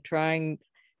been trying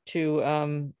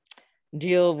to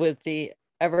deal with the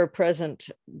ever-present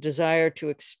desire to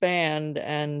expand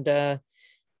and the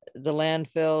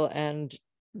landfill, and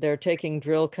they're taking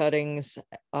drill cuttings,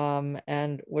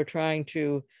 and we're trying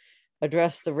to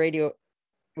address the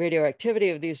radioactivity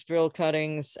of these drill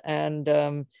cuttings.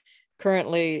 And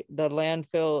currently the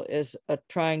landfill is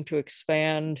trying to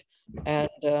expand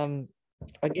and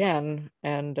again,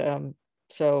 and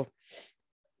so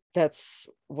that's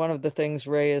one of the things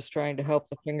Ray is trying to help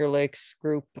the Finger Lakes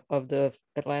group of the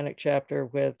Atlantic chapter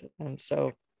with. And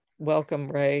so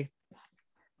welcome, Ray.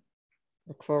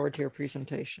 Look forward to your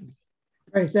presentation.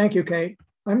 Great, thank you, Kate.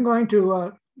 I'm going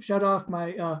to shut off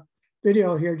my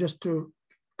video here just to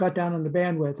cut down on the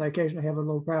bandwidth. I occasionally have a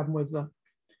little problem with the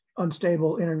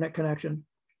unstable internet connection.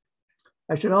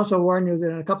 I should also warn you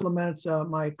that in a couple of minutes,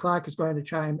 my clock is going to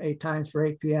chime 8 times for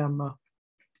 8 p.m.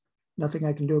 Nothing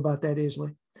I can do about that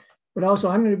easily. But also,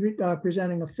 I'm going to be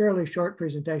presenting a fairly short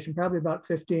presentation, probably about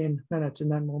 15 minutes,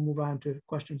 and then we'll move on to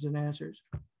questions and answers.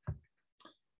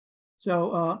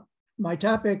 So my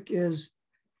topic is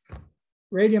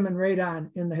radium and radon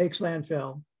in the Hakes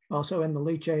landfill, also in the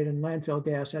leachate and landfill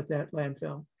gas at that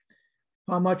landfill.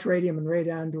 How much radium and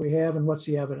radon do we have, and what's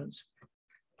the evidence?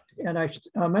 And I should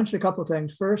mention a couple of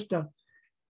things. First,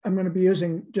 I'm going to be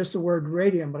using just the word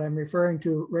radium, but I'm referring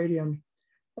to radium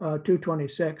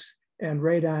 226 and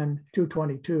radon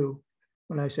 222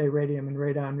 when I say radium and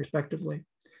radon respectively.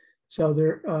 So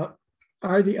there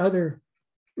are the other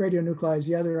radionuclides,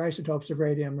 the other isotopes of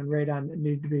radium and radon that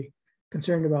need to be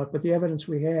concerned about, but the evidence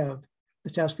we have,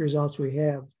 the test results we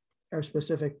have, are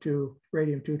specific to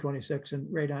radium 226 and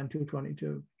radon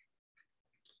 222.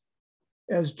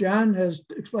 As John has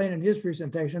explained in his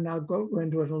presentation, I'll go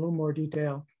into it in a little more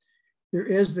detail. There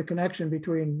is the connection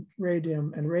between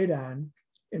radium and radon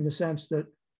in the sense that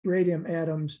radium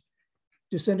atoms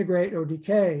disintegrate or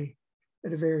decay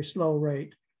at a very slow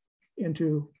rate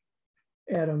into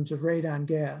atoms of radon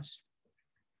gas.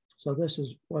 So this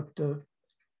is what the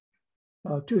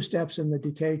 2 steps in the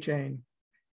decay chain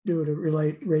do to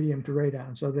relate radium to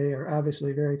radon. So they are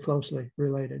obviously very closely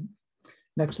related.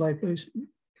 Next slide, please.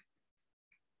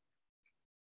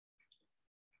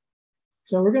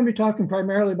 So we're going to be talking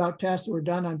primarily about tests that were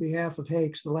done on behalf of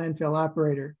Hakes, the landfill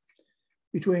operator,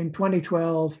 between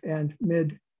 2012 and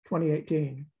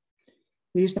mid-2018.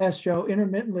 These tests show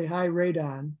intermittently high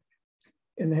radon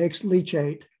in the Hakes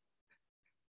leachate,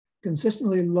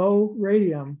 consistently low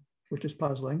radium, which is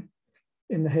puzzling,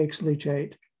 in the Hakes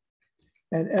leachate,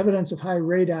 and evidence of high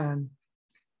radon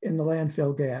in the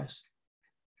landfill gas.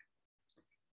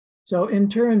 So in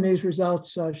turn, these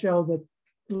results show that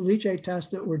the leachate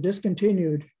tests that were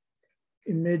discontinued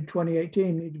in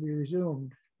mid-2018 need to be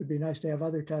resumed. It'd be nice to have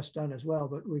other tests done as well,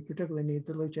 but we particularly need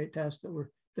the leachate tests that were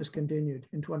discontinued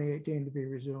in 2018 to be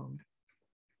resumed.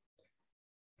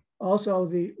 Also,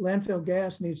 the landfill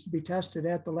gas needs to be tested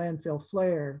at the landfill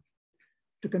flare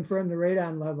to confirm the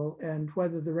radon level and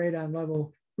whether the radon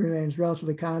level remains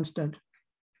relatively constant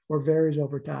or varies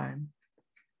over time.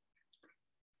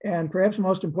 And perhaps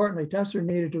most importantly, tests are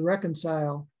needed to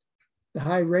reconcile the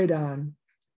high radon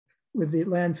with the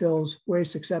landfill's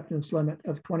waste acceptance limit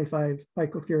of 25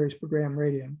 picocuries per gram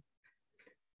radium.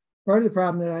 Part of the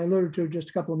problem that I alluded to just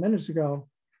a couple of minutes ago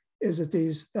is that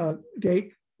these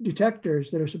gate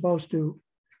detectors that are supposed to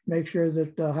make sure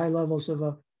that high levels of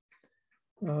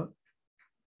oil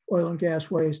and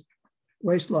gas waste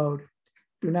load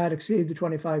do not exceed the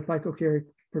 25 picocurie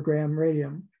per gram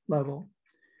radium level.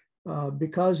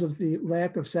 Because of the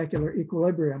lack of secular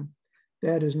equilibrium,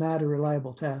 that is not a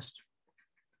reliable test.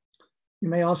 You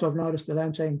may also have noticed that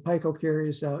I'm saying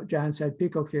picocuries. John said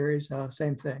picocuries,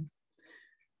 same thing.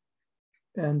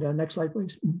 And next slide,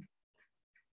 please.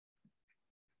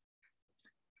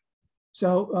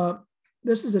 So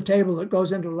this is a table that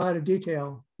goes into a lot of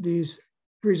detail. These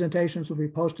presentations will be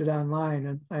posted online,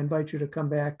 and I invite you to come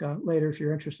back later if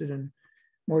you're interested in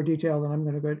more detail than I'm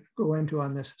going to go into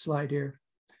on this slide here.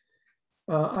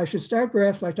 I should start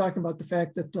perhaps by talking about the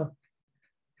fact that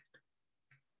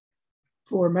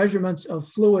for measurements of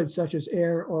fluids such as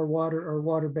air or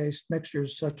water-based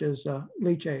mixtures such as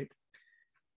leachate,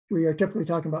 we are typically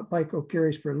talking about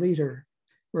picocuries per liter,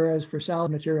 whereas for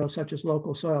solid materials such as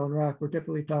local soil and rock, we're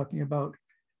typically talking about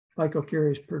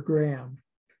picocuries per gram.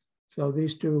 So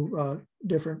these two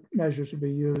different measures will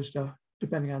be used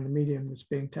depending on the medium that's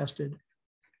being tested.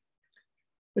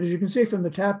 But as you can see from the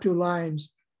top two lines,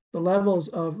 the levels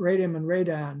of radium and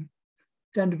radon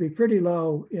tend to be pretty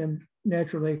low in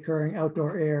naturally occurring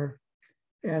outdoor air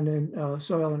and in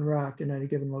soil and rock in any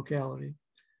given locality.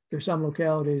 There's some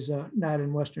localities, not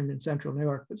in Western and Central New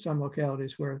York, but some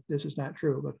localities where this is not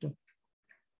true,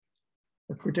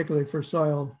 but particularly for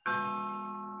soil.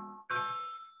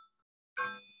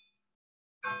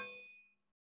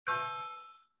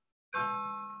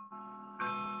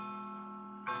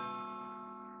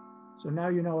 So now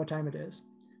you know what time it is.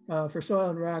 For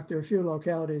soil and rock, there are a few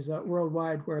localities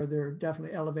worldwide where there are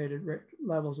definitely elevated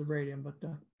levels of radium, but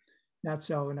not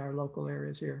so in our local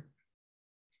areas here.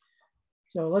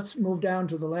 So let's move down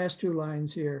to the last two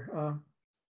lines here.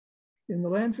 In the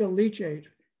landfill leachate,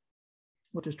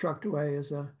 which is trucked away,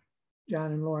 as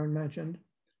John and Lauren mentioned,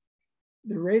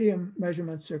 the radium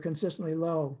measurements are consistently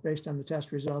low based on the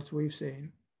test results we've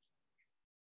seen.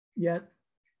 Yet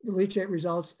the leachate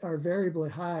results are variably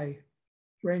high,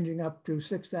 ranging up to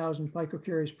 6,000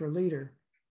 picocuries per liter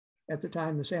at the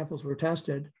time the samples were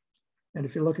tested. And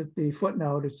if you look at the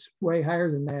footnote, it's way higher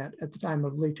than that at the time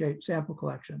of leachate sample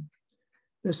collection.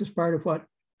 This is part of what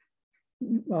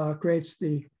creates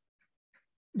the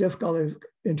difficulty of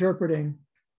interpreting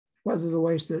whether the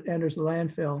waste that enters the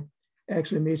landfill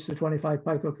actually meets the 25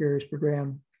 picocuries per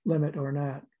gram limit or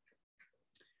not.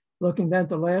 Looking then at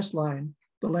the last line,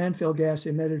 the landfill gas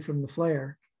emitted from the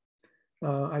flare.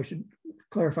 I should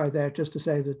clarify that just to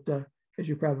say that, as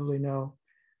you probably know,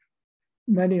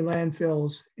 many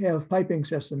landfills have piping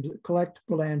systems that collect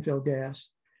the landfill gas,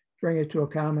 bring it to a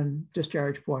common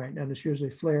discharge point, and it's usually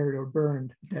flared or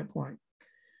burned at that point.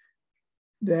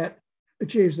 That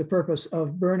achieves the purpose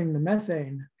of burning the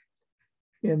methane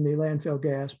in the landfill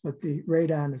gas, but the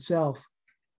radon itself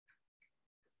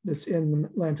that's in the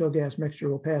landfill gas mixture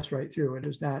will pass right through. It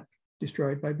is not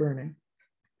destroyed by burning.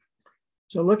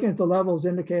 So looking at the levels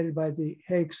indicated by the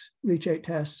Hakes leachate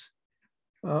tests,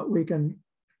 we can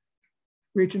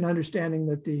reach an understanding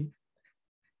that the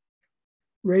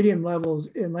radium levels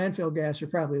in landfill gas are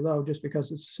probably low just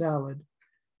because it's solid.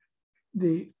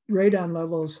 The radon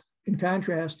levels, in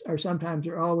contrast, are sometimes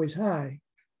or always high,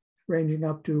 ranging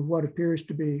up to what appears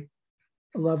to be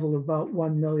a level of about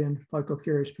 1 million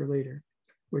picocuries per liter,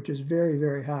 which is very,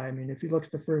 very high. I mean, if you look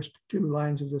at the first two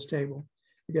lines of this table,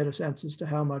 you get a sense as to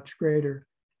how much greater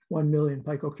 1 million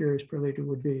picocuries per liter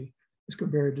would be as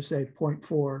compared to, say,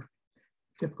 0.4,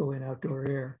 typical in outdoor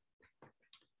air.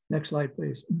 Next slide,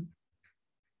 please.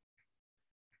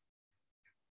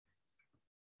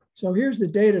 So here's the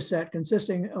data set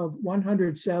consisting of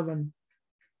 107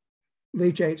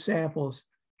 leachate samples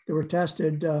that were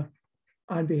tested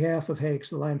on behalf of Hakes,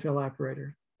 the landfill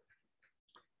operator.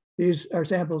 These are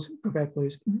samples, go back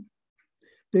please.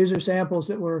 These are samples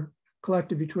that were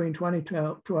collected between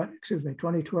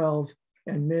 2012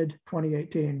 and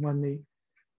mid-2018 when the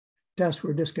tests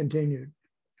were discontinued.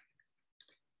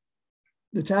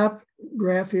 The top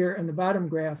graph here and the bottom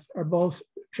graph are both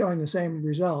showing the same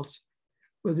results,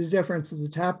 with the difference that the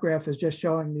top graph is just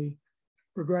showing the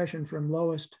progression from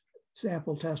lowest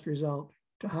sample test result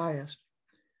to highest,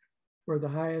 where the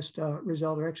highest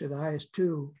result, or actually the highest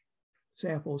two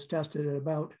samples tested at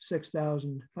about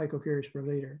 6,000 picocuries per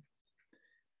liter.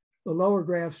 The lower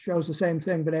graph shows the same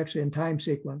thing, but actually in time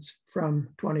sequence from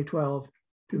 2012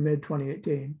 to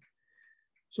mid-2018.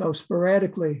 So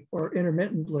sporadically or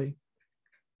intermittently,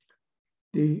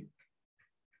 the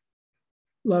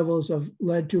levels of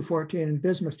lead-214 and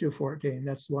bismuth-214,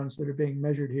 that's the ones that are being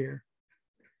measured here.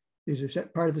 These are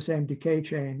part of the same decay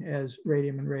chain as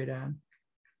radium and radon.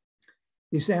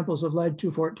 These samples of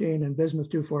lead-214 and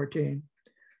bismuth-214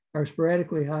 are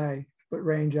sporadically high, but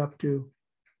range up to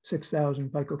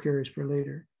 6,000 picocuries per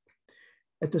liter.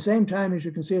 At the same time, as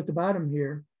you can see at the bottom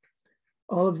here,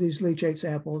 all of these leachate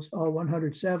samples, all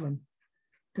 107,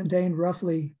 contained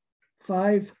roughly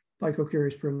 5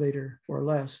 picocuries per liter or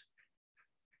less,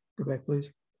 go back please,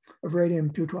 of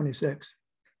radium-226.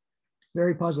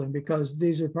 Very puzzling because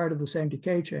these are part of the same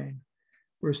decay chain.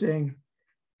 We're seeing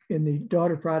in the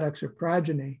daughter products or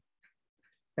progeny,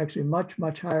 actually much,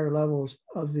 much higher levels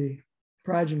of the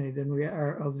progeny than we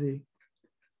are of the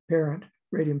parent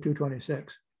radium-226.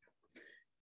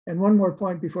 And one more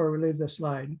point before we leave this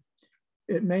slide.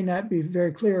 It may not be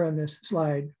very clear on this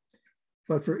slide,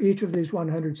 but for each of these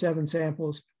 107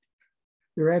 samples,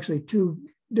 there are actually 2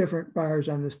 different bars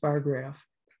on this bar graph.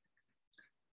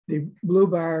 The blue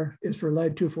bar is for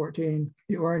lead-214.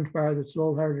 The orange bar that's a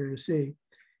little harder to see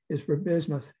is for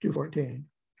bismuth-214.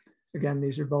 Again,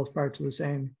 these are both parts of the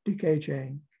same decay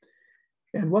chain.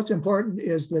 And what's important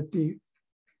is that the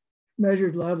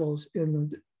measured levels in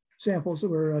the samples that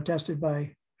were tested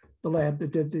by the lab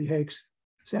that did the Hakes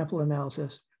sample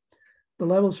analysis, the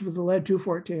levels for the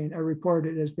lead-214 are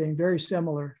reported as being very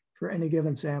similar for any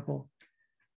given sample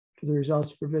to the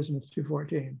results for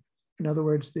bismuth-214. In other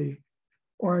words, the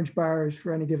orange bars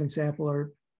for any given sample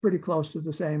are pretty close to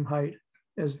the same height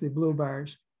as the blue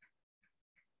bars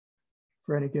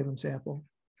for any given sample.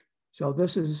 So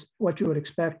this is what you would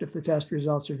expect if the test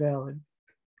results are valid.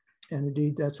 And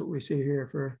indeed, that's what we see here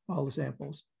for all the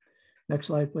samples. Next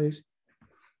slide, please.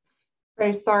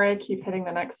 Ray, sorry, I keep hitting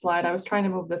the next slide. I was trying to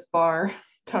move this bar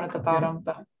down at the bottom,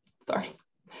 but sorry.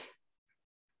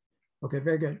 Okay,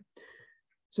 very good.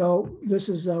 So this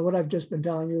is what I've just been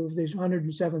telling you. Of these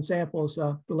 107 samples,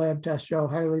 the lab tests show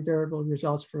highly variable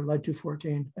results for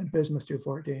lead-214 and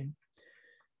bismuth-214.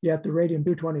 Yet the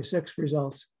radium-226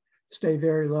 results stay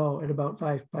very low at about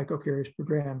 5 picocuries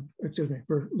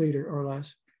per liter or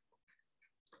less.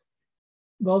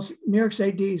 Both New York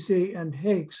State DEC and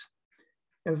Hakes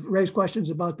have raised questions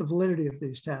about the validity of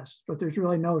these tests, but there's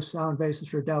really no sound basis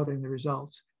for doubting the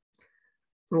results.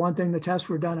 For one thing, the tests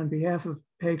were done on behalf of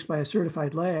Hakes by a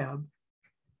certified lab.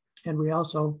 And we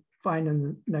also find in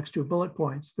the next 2 bullet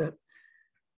points that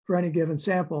for any given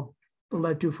sample, the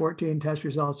lead-214 test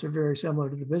results are very similar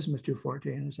to the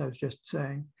bismuth-214, as I was just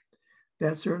saying.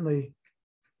 That certainly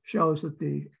shows that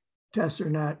the tests are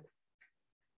not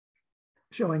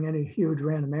showing any huge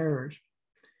random errors.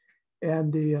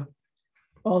 And we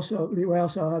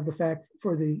also have the fact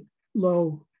for the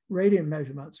low radium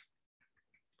measurements.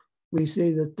 We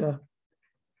see that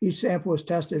each sample was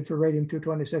tested for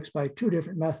radium-226 by 2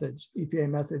 different methods, EPA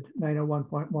method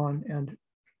 901.1 and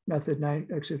method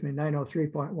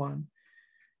 903.1.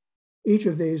 Each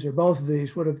of these, or both of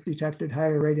these, would have detected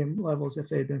higher radium levels if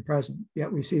they had been present.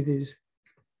 Yet we see these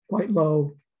quite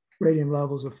low radium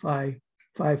levels of 5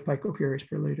 picocuries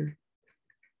per liter.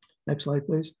 Next slide,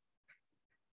 please.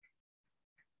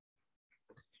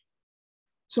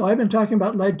 So I've been talking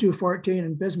about lead-214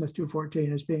 and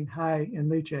bismuth-214 as being high in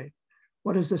leachate.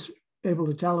 What is this able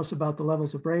to tell us about the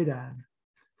levels of radon,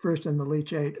 first in the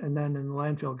leachate and then in the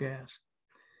landfill gas?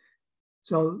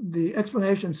 So the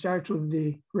explanation starts with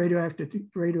the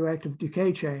radioactive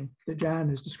decay chain that John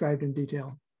has described in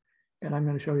detail. And I'm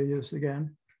going to show you this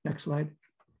again. Next slide.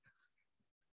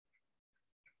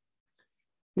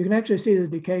 You can actually see the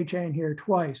decay chain here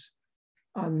twice.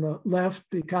 On the left,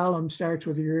 the column starts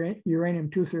with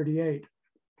uranium-238.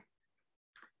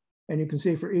 And you can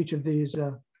see for each of these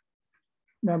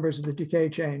members of the decay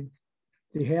chain,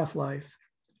 the half-life,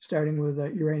 starting with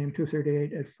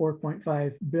uranium-238 at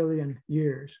 4.5 billion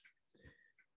years.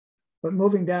 But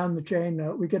moving down the chain,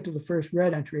 we get to the first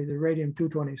red entry, the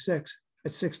radium-226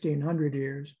 at 1600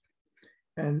 years.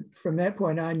 And from that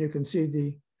point on, you can see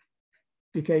the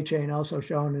decay chain also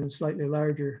shown in a slightly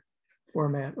larger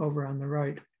format over on the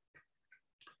right,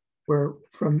 where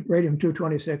from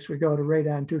radium-226, we go to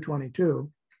radon-222.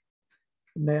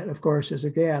 And that, of course, is a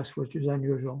gas, which is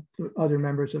unusual. The other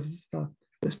members of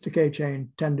this decay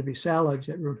chain tend to be solids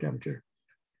at room temperature.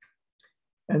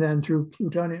 And then through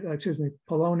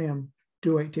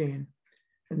polonium-218,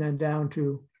 and then down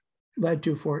to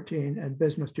lead-214 and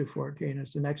bismuth-214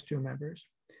 as the next 2 members.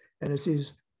 And it's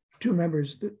these 2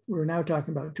 members that we're now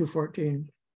talking about, 214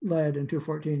 lead and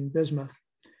 214 bismuth,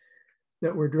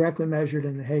 that were directly measured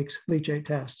in the Hakes leachate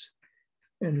tests.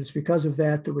 And it's because of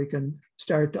that that we can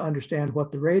start to understand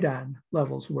what the radon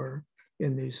levels were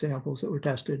in these samples that were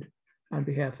tested on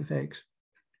behalf of Hakes.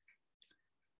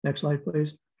 Next slide,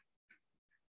 please.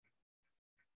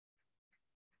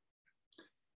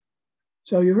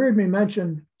 So you heard me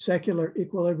mention secular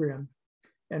equilibrium,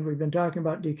 and we've been talking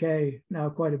about decay now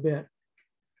quite a bit.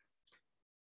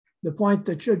 The point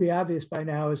that should be obvious by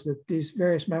now is that these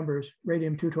various members,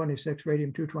 radium-226,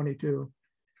 radium-222,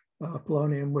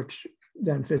 polonium, which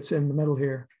then fits in the middle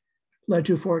here,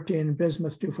 lead-214 and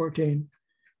bismuth-214,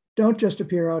 don't just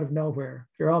appear out of nowhere.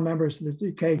 They're all members of the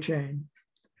decay chain.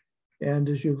 And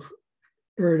as you've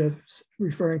heard of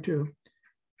referring to,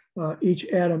 each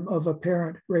atom of a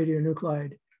parent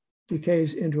radionuclide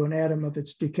decays into an atom of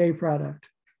its decay product,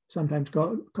 sometimes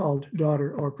called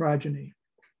daughter or progeny.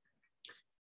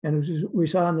 And as we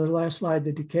saw on the last slide,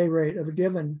 the decay rate of a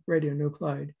given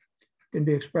radionuclide can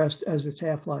be expressed as its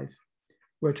half-life,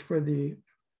 which for the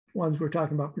ones we're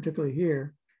talking about particularly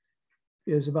here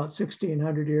is about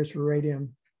 1,600 years for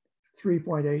radium,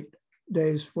 3.8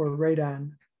 days for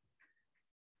radon,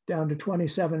 down to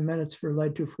 27 minutes for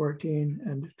lead-214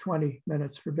 and 20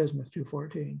 minutes for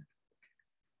bismuth-214.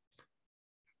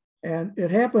 And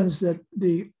it happens that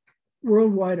the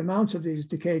worldwide amounts of these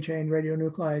decay chain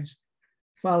radionuclides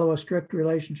follow a strict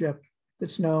relationship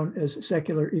that's known as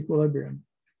secular equilibrium.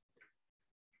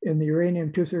 In the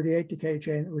uranium-238 decay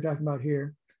chain that we're talking about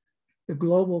here, the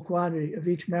global quantity of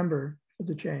each member of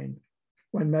the chain,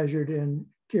 when measured in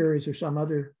curies or some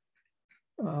other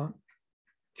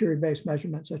curie-based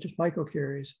measurement, such as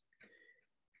picocuries,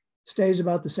 stays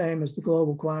about the same as the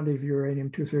global quantity of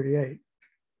uranium-238.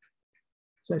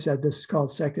 As I said, this is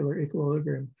called secular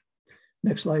equilibrium.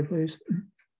 Next slide, please.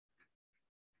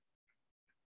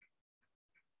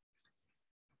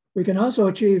 We can also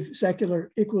achieve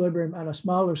secular equilibrium on a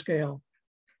smaller scale,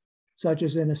 such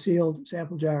as in a sealed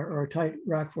sample jar or a tight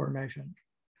rock formation.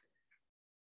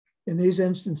 In these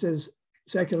instances,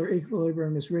 secular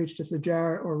equilibrium is reached if the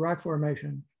jar or rock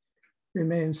formation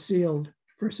remains sealed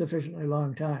for a sufficiently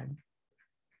long time.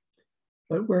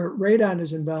 But where radon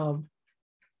is involved,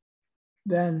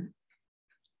 then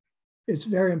it's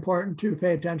very important to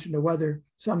pay attention to whether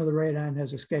some of the radon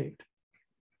has escaped.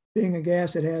 Being a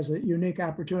gas, it has a unique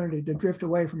opportunity to drift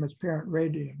away from its parent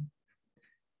radium.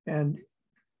 And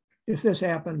if this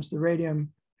happens, the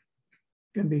radium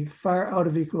can be far out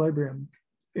of equilibrium.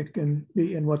 It can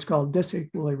be in what's called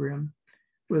disequilibrium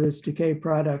with its decay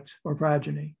product or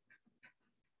progeny.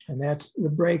 And that's the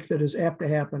break that is apt to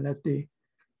happen at the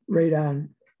radon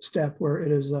step where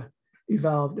it is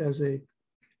evolved as a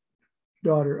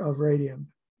daughter of radium.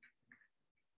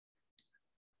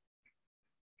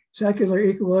 Secular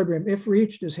equilibrium, if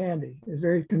reached, is handy. It's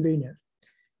very convenient.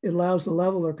 It allows the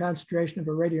level or concentration of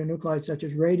a radionuclide such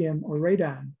as radium or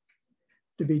radon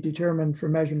to be determined for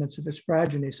measurements of its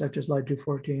progeny, such as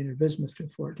lead-214 or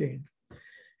bismuth-214.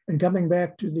 And coming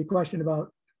back to the question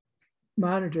about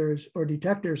monitors or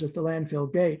detectors at the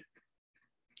landfill gate,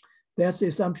 that's the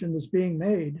assumption that's being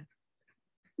made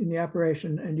in the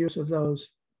operation and use of those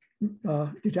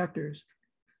detectors.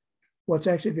 What's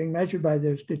actually being measured by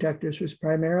those detectors was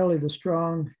primarily the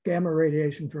strong gamma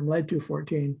radiation from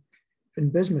lead-214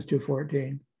 and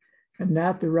bismuth-214, and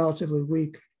not the relatively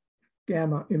weak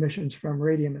gamma emissions from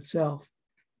radium itself.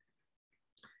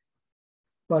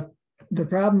 But the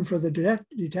problem for the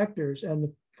detectors, and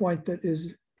the point that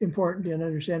is important in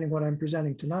understanding what I'm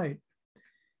presenting tonight,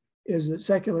 is that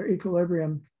secular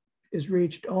equilibrium is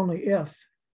reached only if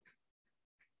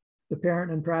the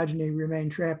parent and progeny remain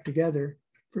trapped together,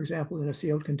 for example, in a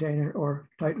sealed container or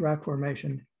tight rock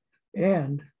formation,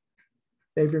 and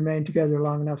they've remained together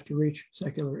long enough to reach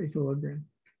secular equilibrium.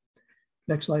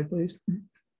 Next slide, please.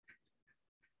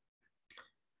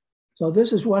 So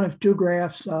this is one of two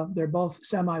graphs. They're both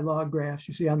semi-log graphs.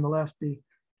 You see on the left, the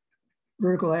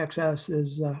vertical axis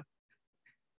is a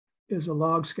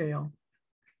log scale,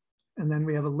 and then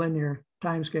we have a linear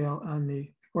time scale on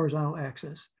the horizontal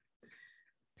axis.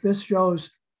 This shows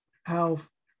how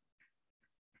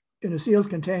in a sealed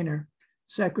container,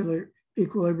 secular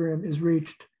equilibrium is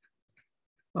reached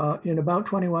in about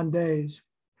 21 days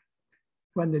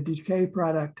when the decay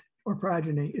product or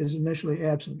progeny is initially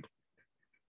absent.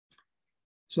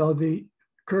 So the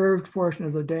curved portion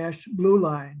of the dashed blue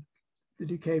line, the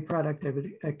decay product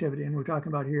activity, and we're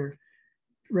talking about here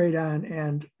radon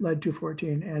and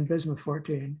lead-214 and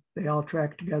bismuth-14, they all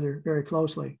track together very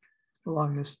closely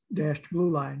along this dashed blue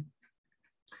line.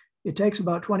 It takes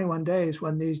about 21 days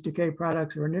when these decay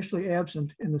products are initially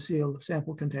absent in the sealed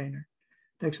sample container.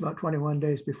 It takes about 21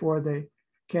 days before they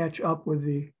catch up with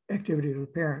the activity of the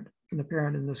parent, and the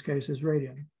parent in this case is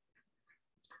radium.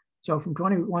 So from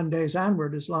 21 days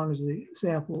onward, as long as the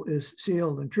sample is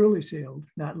sealed and truly sealed,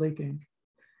 not leaking,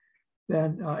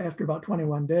 then after about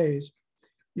 21 days,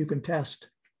 you can test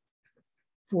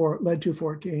for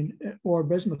lead-214 or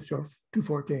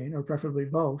bismuth-214, or preferably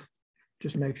both,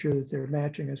 just make sure that they're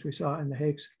matching, as we saw in the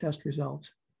Hakes test results.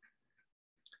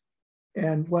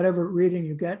 And whatever reading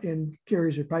you get in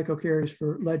curies or picocuries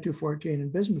for lead-214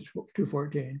 and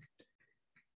bismuth-214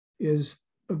 is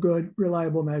a good,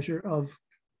 reliable measure of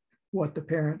what the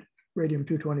parent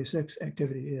radium-226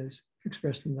 activity is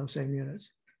expressed in those same units.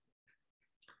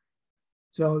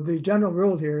 So the general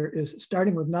rule here is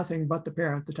starting with nothing but the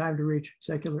parent, the time to reach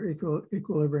secular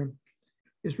equilibrium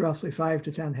is roughly 5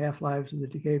 to 10 half-lives of the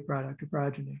decay product or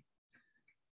progeny.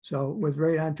 So with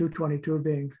radon 222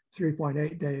 being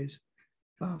 3.8 days,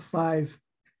 5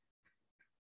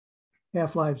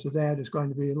 half-lives of that is going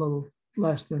to be a little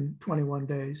less than 21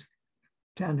 days.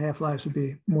 10 half-lives would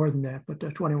be more than that, but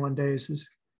 21 days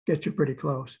gets you pretty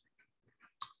close.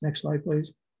 Next slide,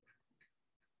 please.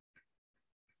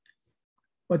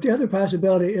 But the other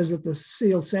possibility is that the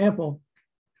sealed sample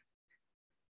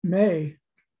may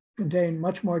contain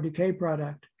much more decay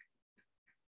product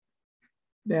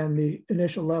than the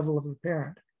initial level of the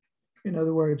parent. In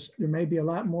other words, there may be a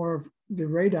lot more of the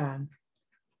radon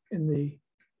in the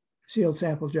sealed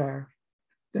sample jar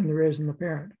than there is in the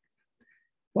parent.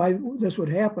 Why this would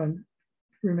happen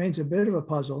remains a bit of a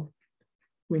puzzle.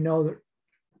 We know that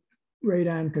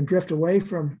radon can drift away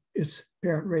from its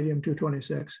parent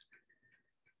radium-226,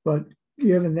 but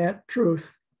given that truth,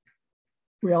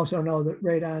 we also know that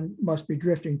radon must be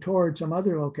drifting toward some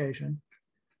other location.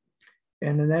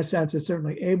 And in that sense, it's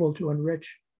certainly able to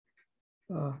enrich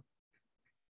the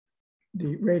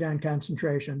radon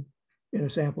concentration in a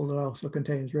sample that also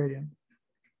contains radium.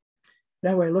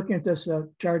 Anyway, looking at this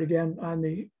chart again, on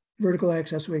the vertical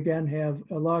axis, we again have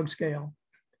a log scale.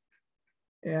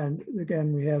 And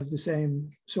again, we have the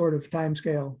same sort of time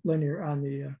scale linear on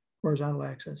the horizontal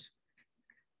axis.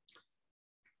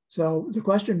 So the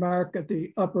question mark at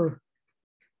the upper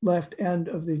left end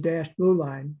of the dashed blue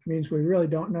line means we really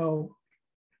don't know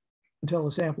until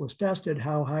the sample is tested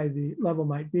how high the level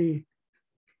might be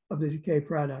of the decay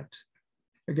products.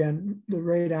 Again, the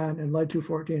radon and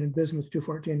lead-214 and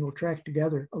bismuth-214 will track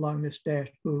together along this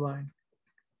dashed blue line.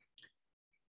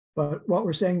 But what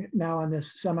we're seeing now on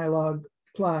this semi-log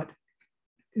plot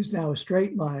is now a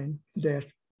straight line, the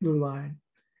dashed blue line,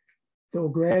 that will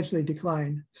gradually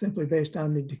decline simply based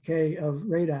on the decay of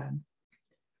radon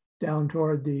down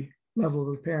toward the level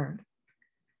of the parent.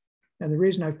 And the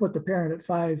reason I put the parent at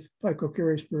 5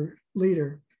 picocuries per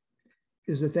liter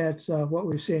is that that's what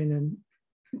we've seen in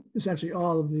essentially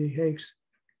all of the Hakes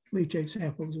leachate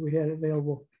samples we had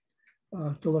available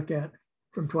to look at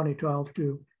from 2012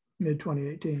 to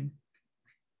mid-2018.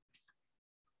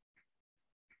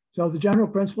 So the general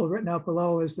principle written out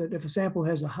below is that if a sample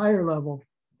has a higher level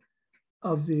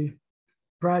of the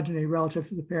progeny relative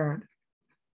to the parent,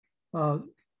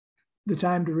 the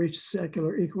time to reach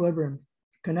secular equilibrium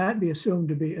cannot be assumed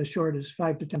to be as short as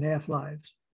 5 to 10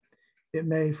 half-lives. It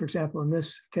may, for example, in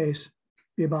this case,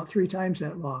 be about 3 times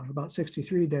that long, about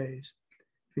 63 days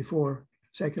before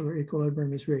secular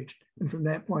equilibrium is reached. And from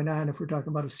that point on, if we're talking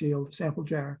about a sealed sample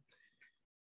jar,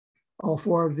 all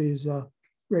 4 of these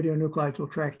radionuclides will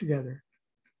track together,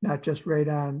 not just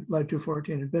radon,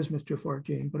 lead-214, and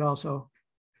bismuth-214, but also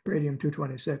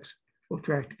radium-226 will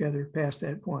track together past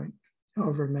that point,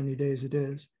 however many days it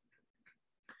is.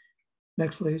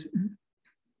 Next, please.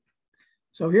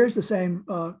 So here's the same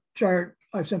chart.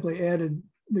 I've simply added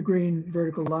the green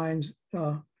vertical lines,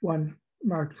 one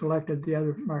marked collected, the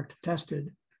other marked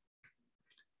tested,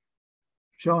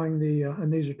 showing the,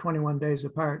 and these are 21 days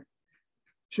apart,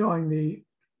 showing the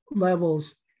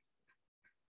levels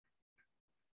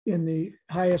in the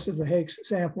highest of the Hakes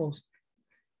samples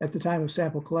at the time of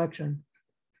sample collection,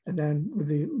 and then with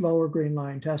the lower green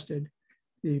line tested,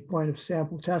 the point of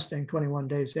sample testing 21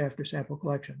 days after sample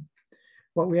collection.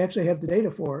 What we actually have the data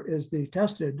for is the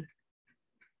tested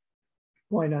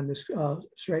point on this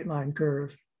straight line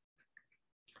curve.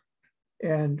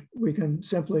 And we can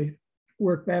simply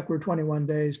work backward 21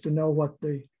 days to know what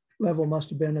the level must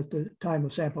have been at the time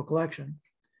of sample collection,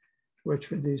 which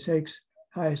for these Hakes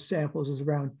highest samples is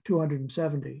around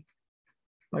 270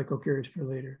 picocuries per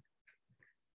liter.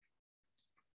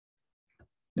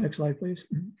 Next slide, please.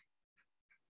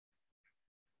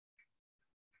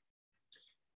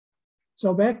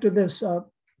 So back to this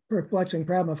perplexing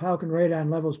problem of how can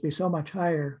radon levels be so much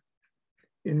higher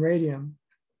in radium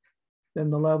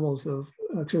than the levels of,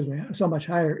 so much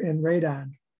higher in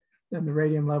radon than the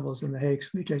radium levels in the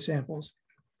Hakes leachate samples.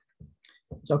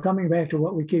 So coming back to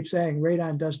what we keep saying,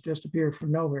 radon doesn't just appear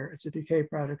from nowhere. It's a decay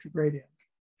product of radium.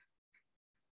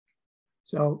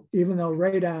 So even though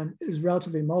radon is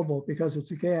relatively mobile because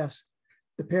it's a gas,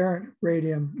 the parent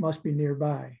radium must be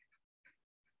nearby.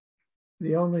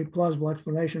 The only plausible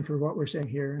explanation for what we're saying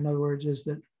here, in other words, is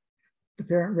that the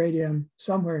parent radium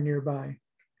somewhere nearby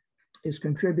is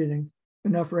contributing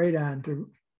enough radon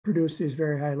to produce these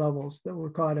very high levels that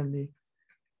were caught in the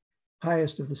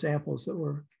highest of the samples that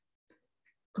were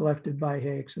collected by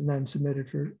Hakes and then submitted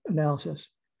for analysis.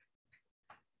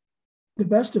 The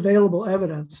best available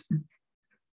evidence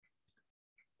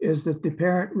is that the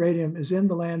parent radium is in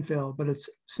the landfill, but it's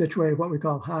situated what we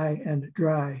call high and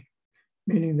dry,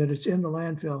 meaning that it's in the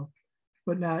landfill,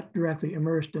 but not directly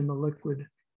immersed in the liquid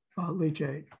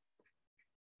leachate.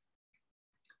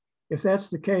 If that's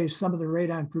the case, some of the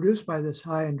radon produced by this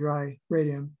high and dry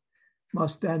radium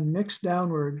must then mix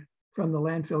downward from the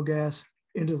landfill gas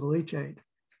into the leachate,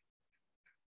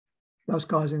 thus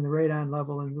causing the radon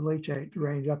level in the leachate to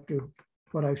range up to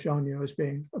what I've shown you as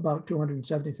being about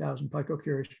 270,000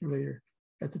 picocuries per liter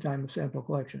at the time of sample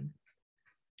collection.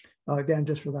 Again,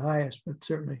 just for the highest, but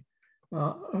certainly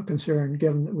a concern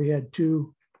given that we had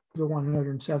 2 of the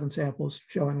 107 samples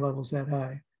showing levels that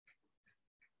high.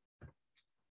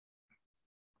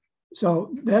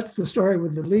 So that's the story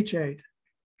with the leachate.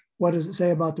 What does it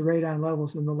say about the radon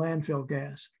levels in the landfill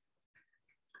gas?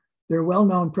 There are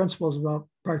well-known principles about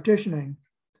partitioning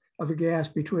of a gas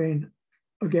between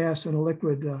a gas and a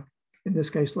liquid, in this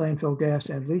case, landfill gas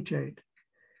and leachate.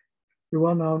 There are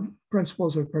well-known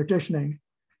principles of partitioning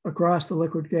across the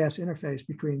liquid gas interface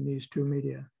between these two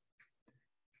media.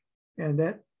 And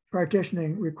that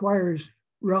partitioning requires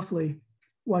roughly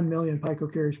 1 million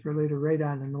picocuries per liter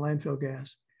radon in the landfill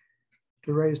gas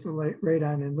to raise the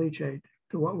radon in leachate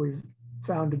to what we've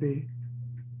found to be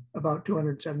about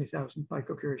 270,000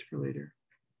 picocuries per liter.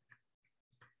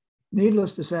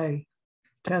 Needless to say,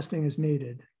 testing is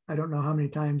needed. I don't know how many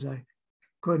times I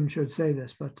could and should say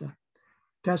this, but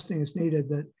testing is needed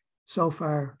that so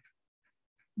far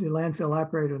the landfill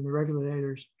operator and the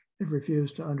regulators have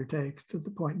refused to undertake to the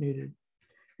point needed.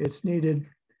 It's needed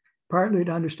partly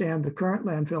to understand the current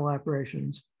landfill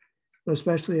operations, but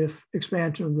especially if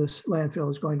expansion of this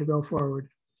landfill is going to go forward,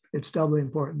 it's doubly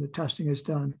important that testing is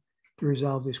done to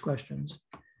resolve these questions.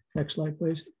 Next slide,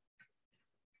 please.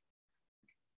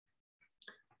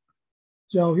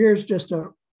 So here's just a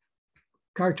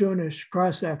cartoonish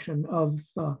cross-section of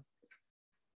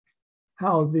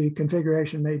how the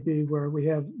configuration may be where we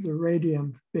have the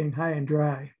radium being high and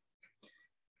dry.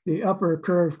 The upper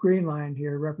curved green line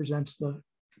here represents the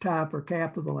top or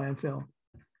cap of the landfill.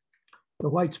 The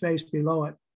white space below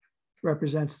it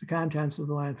represents the contents of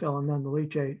the landfill, and then the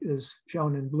leachate is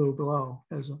shown in blue below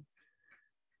as a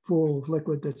pool of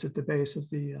liquid that's at the base of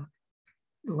the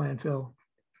landfill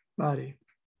body.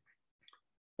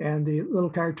 And the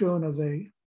little cartoon of a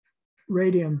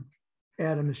radium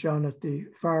atom is shown at the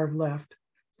far left.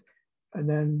 And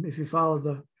then if you follow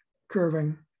the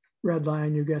curving red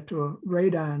line, you get to a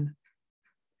radon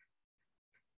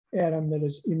atom that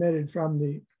is emitted from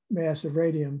the mass of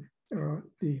radium, or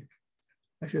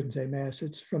I shouldn't say mass,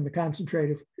 it's from the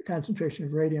concentration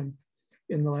of radium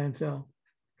in the landfill.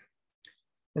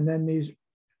 And then these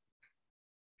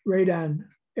radon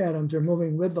atoms are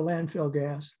moving with the landfill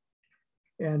gas,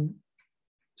 and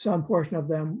some portion of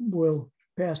them will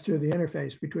pass through the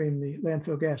interface between the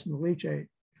landfill gas and the leachate,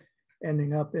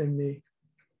 ending up in the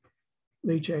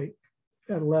leachate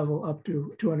at a level up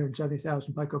to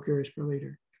 270,000 picocuries per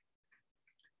liter.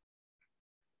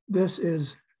 This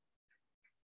is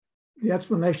the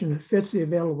explanation that fits the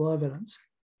available evidence.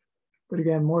 But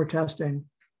again, more testing,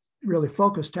 really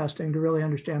focused testing to really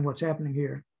understand what's happening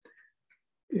here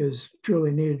is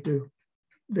truly needed to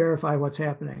verify what's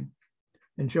happening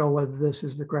and show whether this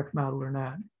is the correct model or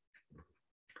not.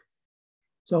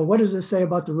 So what does this say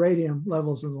about the radium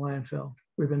levels in the landfill?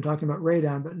 We've been talking about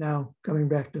radon, but now coming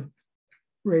back to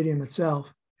radium itself.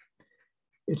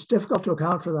 It's difficult to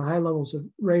account for the high levels of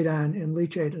radon in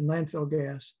leachate and landfill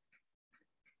gas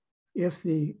if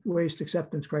the waste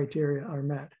acceptance criteria are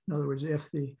met. In other words, if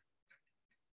the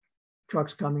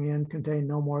trucks coming in contain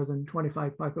no more than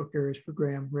 25 picocuries per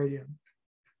gram radium.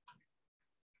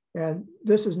 And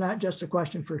this is not just a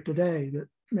question for today that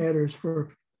matters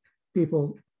for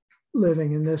people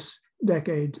living in this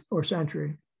decade or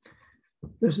century.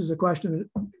 This is a question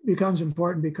that becomes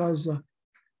important because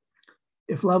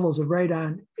if levels of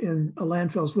radon in a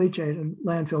landfill's leachate and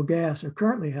landfill gas are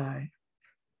currently high,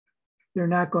 they're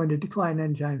not going to decline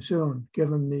anytime soon,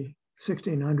 given the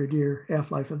 1,600-year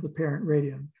half-life of the parent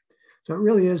radium. So it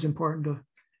really is important to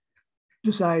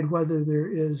decide whether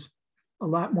there is a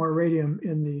lot more radium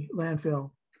in the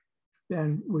landfill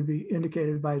than would be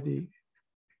indicated by the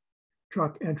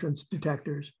truck entrance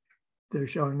detectors that are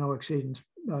showing no exceedance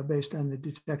based on the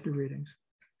detector readings.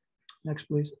 Next,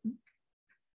 please.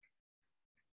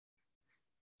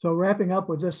 So wrapping up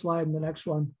with this slide and the next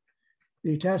one,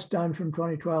 the tests done from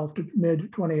 2012 to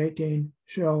mid-2018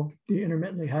 show the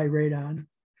intermittently high radon,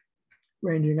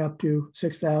 ranging up to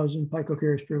 6,000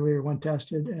 picocuries per liter when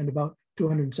tested and about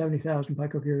 270,000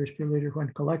 picocuries per liter when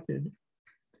collected.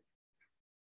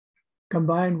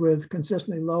 Combined with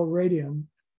consistently low radium,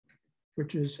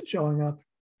 which is showing up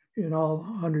in all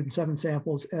 107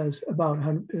 samples as about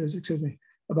 5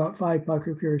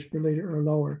 picocuries per liter or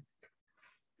lower.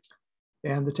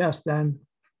 And the test then,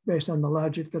 based on the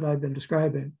logic that I've been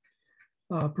describing,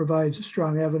 provides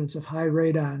strong evidence of high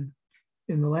radon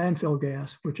in the landfill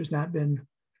gas, which has not been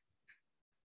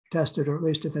tested, or at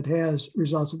least if it has,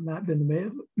 results have not been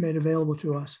made available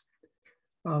to us,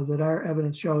 that our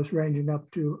evidence shows ranging up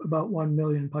to about 1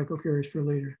 million picocuries per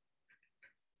liter.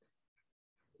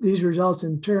 These results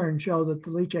in turn show that the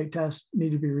leachate tests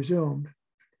need to be resumed.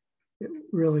 It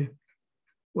really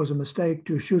was a mistake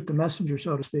to shoot the messenger,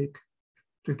 so to speak,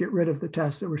 to get rid of the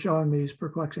tests that were showing these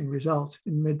perplexing results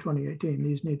in mid-2018.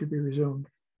 These need to be resumed.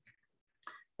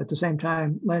 At the same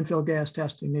time, landfill gas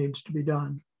testing needs to be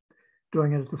done.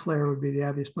 Doing it at the flare would be the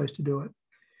obvious place to do it,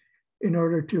 in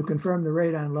order to confirm the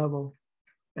radon level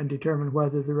and determine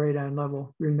whether the radon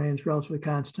level remains relatively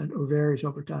constant or varies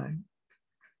over time.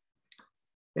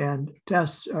 And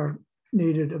tests are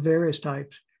needed of various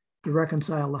types to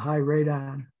reconcile the high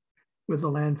radon with the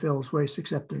landfill's waste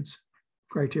acceptance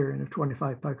criterion of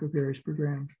 25 picocuries per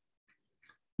gram.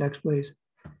 Next, please.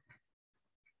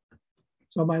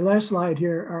 So my last slide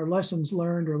here are lessons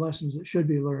learned or lessons that should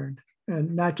be learned,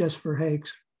 and not just for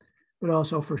Hakes, but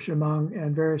also for Chemung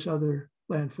and various other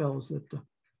landfills that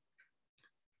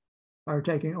are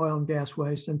taking oil and gas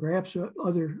waste, and perhaps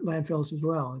other landfills as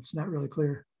well. It's not really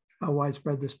clear how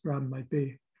widespread this problem might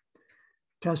be.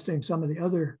 Testing some of the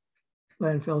other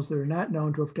landfills that are not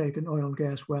known to have taken oil and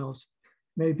gas wells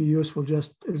may be useful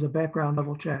just as a background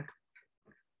level check.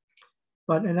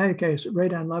 But in any case,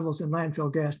 radon levels in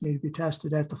landfill gas need to be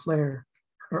tested at the flare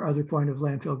or other point of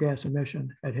landfill gas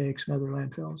emission at Hakes and other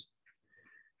landfills.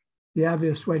 The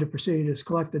obvious way to proceed is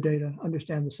collect the data,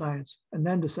 understand the science, and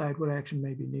then decide what action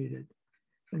may be needed,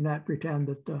 and not pretend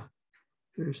that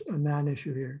there's a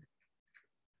non-issue here.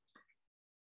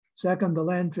 Second, the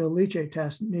landfill leachate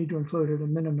tests need to include at a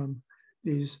minimum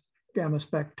these gamma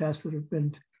spec tests that have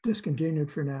been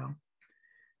discontinued for now.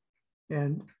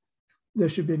 And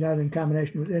this should be done in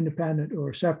combination with independent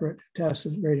or separate tests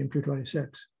of radium-226.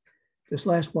 This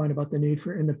last point about the need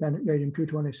for independent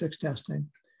radium-226 testing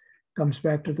comes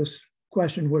back to this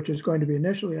question, which is going to be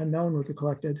initially unknown with the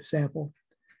collected sample.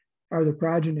 Are the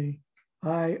progeny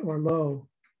high or low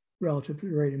relative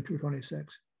to radium-226?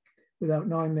 Without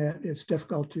knowing that, it's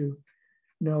difficult to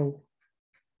know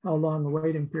how long a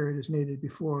waiting period is needed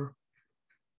before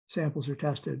samples are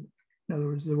tested. In other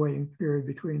words, the waiting period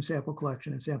between sample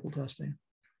collection and sample testing.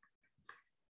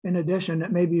 In addition,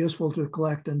 it may be useful to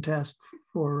collect and test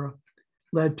for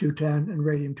lead-210 and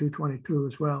radium-222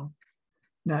 as well,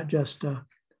 not just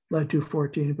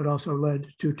lead-214, but also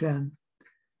lead-210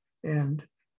 and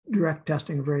direct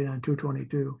testing of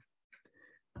radon-222.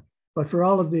 But for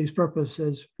all of these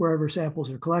purposes, wherever samples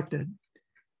are collected,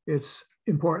 it's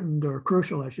important, or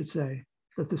crucial, I should say,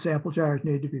 that the sample jars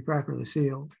need to be properly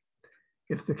sealed.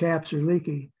 If the caps are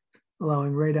leaky,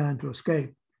 allowing radon to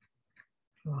escape,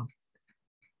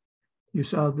 you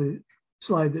saw the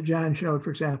slide that John showed,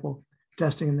 for example,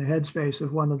 testing in the headspace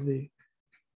of one of the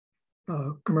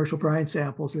commercial brine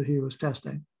samples that he was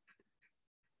testing.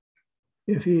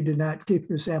 If he did not keep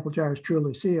his sample jars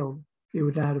truly sealed, he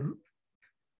would not have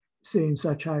seen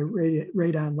such high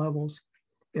radon levels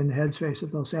in the headspace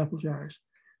of those sample jars.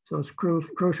 So it's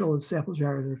crucial that sample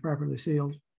jars are properly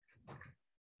sealed.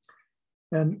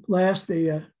 And last,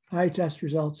 the high test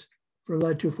results for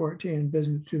lead-214 and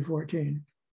bismuth-214.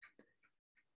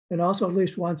 And also at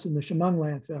least once in the Chemung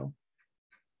landfill,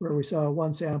 where we saw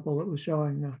one sample that was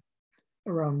showing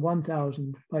around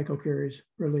 1,000 picocuries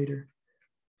per liter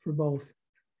for both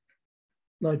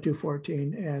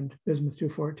lead-214 and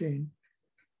bismuth-214.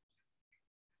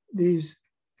 These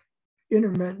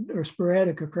intermittent or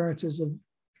sporadic occurrences of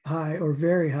high or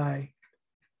very high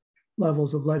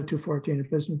levels of lead-214 and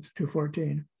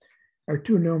bismuth-214 are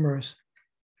too numerous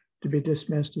to be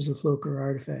dismissed as a fluke or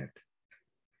artifact.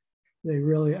 They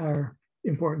really are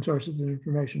important sources of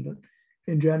information, but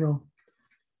in general,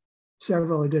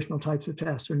 several additional types of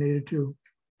tests are needed to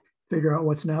figure out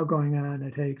what's now going on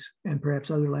at Hakes and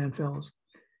perhaps other landfills,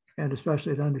 and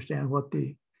especially to understand what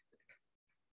the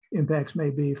impacts may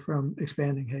be from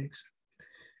expanding Hakes.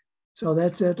 So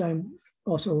that's it. I'm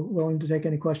also willing to take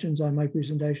any questions on my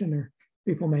presentation, or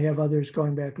people may have others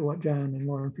going back to what John and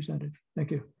Lauren presented. Thank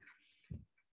you.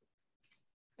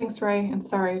 Thanks, Ray, and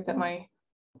sorry that my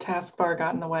taskbar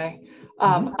got in the way.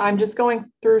 I'm just going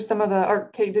through some of the, or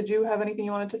Kate, did you have anything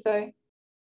you wanted to say?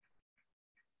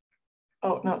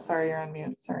 Oh, no, sorry, you're on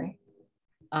mute, sorry.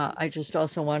 I just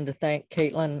also wanted to thank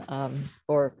Caitlin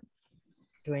for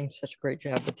doing such a great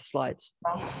job with the slides.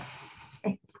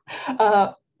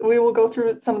 Oh. we will go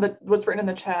through some of the what's written in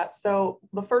the chat. So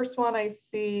the first one I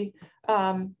see,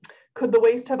 could the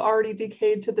waste have already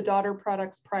decayed to the daughter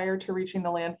products prior to reaching the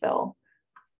landfill?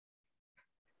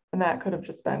 And that could have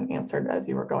just been answered as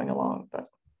you were going along. But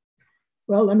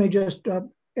well, let me just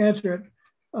answer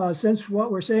it. Since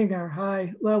what we're seeing are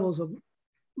high levels of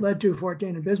lead-214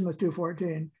 and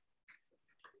bismuth-214,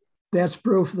 that's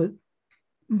proof that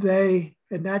they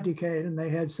had not decayed and they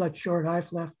had such short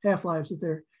half-lives that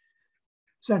they're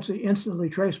essentially instantly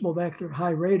traceable back to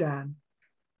high radon.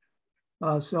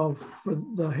 So for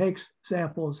the Hakes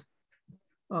samples,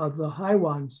 the high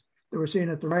ones that were seen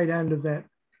at the right end of that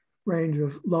range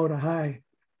of low to high,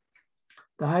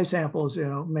 the high samples,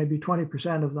 maybe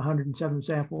 20% of the 107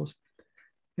 samples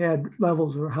had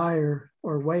levels that were higher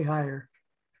or way higher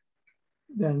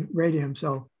than radium.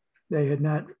 So they had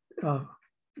not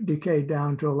decayed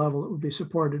down to a level that would be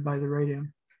supported by the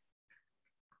radium.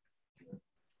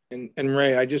 And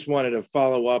Ray, I just wanted to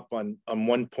follow up on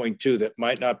 1.2 that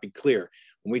might not be clear.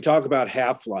 When we talk about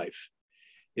half-life,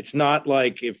 it's not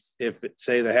like if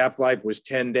say the half-life was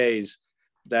 10 days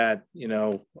that,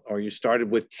 or you started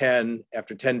with 10,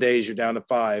 after 10 days, you're down to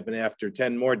 5, and after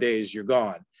 10 more days, you're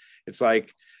gone. It's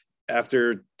like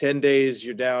after 10 days,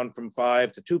 you're down from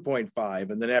 5 to 2.5.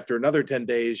 And then after another 10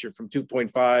 days, you're from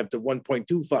 2.5 to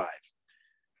 1.25.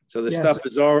 So the stuff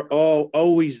is all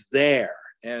always there.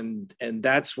 And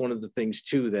that's one of the things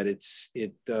too, that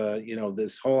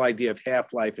this whole idea of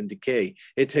half-life and decay,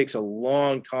 it takes a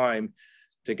long time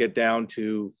to get down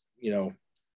to,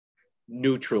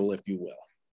 neutral, if you will.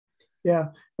 Yeah,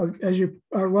 as you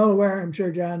are well aware, I'm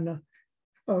sure, John,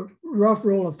 a rough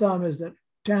rule of thumb is that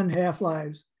 10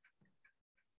 half-lives,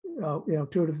 2 to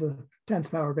the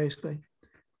 10th power basically,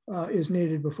 is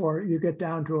needed before you get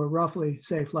down to a roughly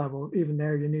safe level. Even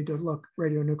there, you need to look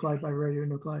radionuclide by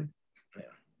radionuclide.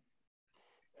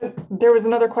 There was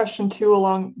another question too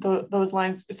along those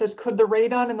lines. It says, could the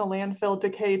radon in the landfill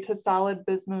decay to solid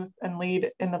bismuth and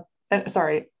lead in the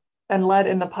and lead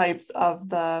in the pipes of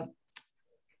the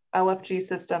LFG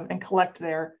system and collect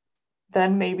there?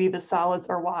 Then maybe the solids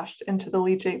are washed into the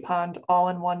leachate pond all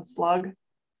in one slug.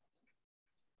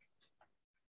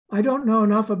 I don't know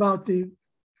enough about the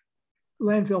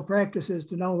landfill practices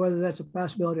to know whether that's a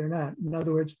possibility or not. In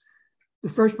other words, the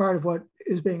first part of what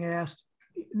is being asked,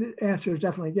 the answer is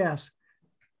definitely yes.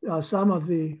 Some of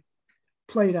the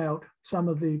played out, some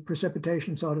of the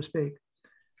precipitation, so to speak,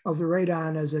 of the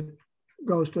radon as it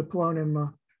goes to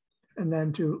polonium and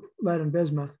then to lead and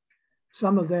bismuth,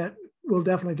 some of that will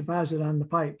definitely deposit on the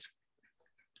pipes.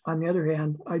 On the other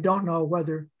hand, I don't know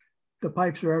whether the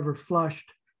pipes are ever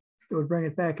flushed that would bring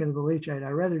it back into the leachate. I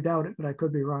rather doubt it, but I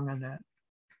could be wrong on that.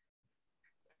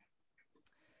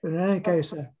 But in any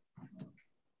case,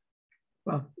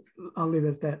 well, I'll leave it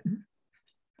at that.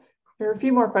 There are a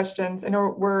few more questions. I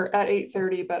know we're at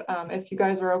 8:30, but if you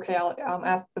guys are okay, I'll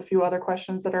ask a few other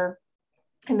questions that are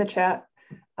in the chat.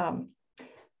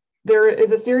 There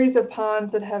is a series of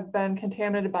ponds that have been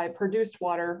contaminated by produced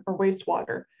water or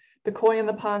wastewater. The koi in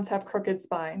the ponds have crooked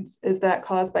spines. Is that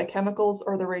caused by chemicals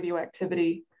or the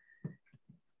radioactivity?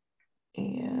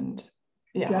 And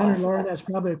yeah. John or Laura, that's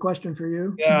probably a question for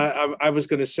you. Yeah, I was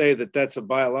going to say that that's a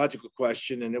biological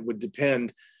question, and it would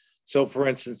depend. So for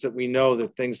instance, that we know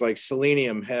that things like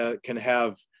selenium can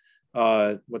have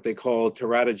what they call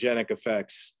teratogenic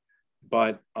effects.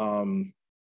 But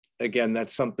again,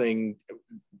 that's something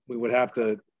we would have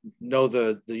to know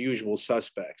the usual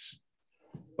suspects.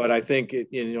 But I think,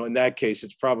 in that case,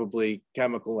 it's probably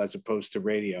chemical as opposed to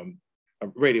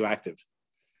radioactive.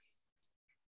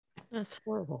 That's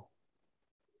horrible.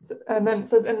 And then it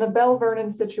says, in the Bell Vernon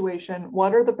situation,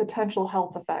 what are the potential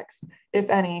health effects, if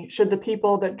any, should the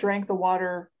people that drank the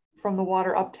water from the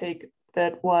water uptake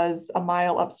that was a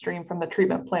mile upstream from the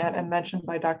treatment plant and mentioned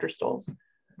by Dr. Stolz?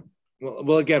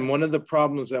 Well, again, one of the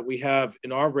problems that we have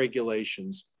in our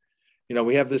regulations,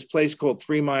 we have this place called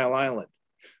 3 Mile Island.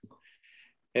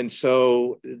 And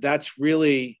so that's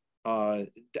really,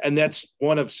 and that's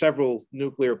one of several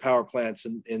nuclear power plants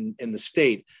in the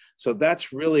state. So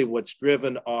that's really what's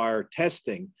driven our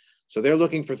testing. So they're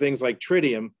looking for things like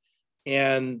tritium,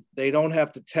 and they don't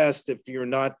have to test if you're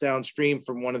not downstream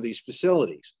from one of these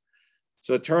facilities.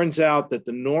 So it turns out that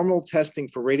the normal testing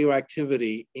for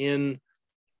radioactivity in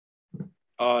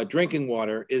drinking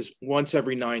water is once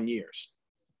every 9 years.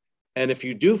 And if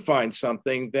you do find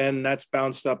something, then that's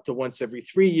bounced up to once every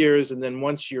 3 years. And then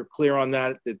once you're clear on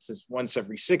that, it's once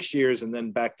every 6 years, and then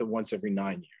back to once every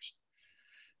 9 years.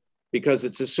 Because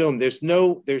it's assumed there's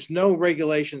no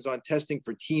regulations on testing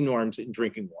for T norms in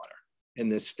drinking water in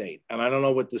this state. And I don't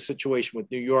know what the situation with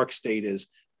New York State is,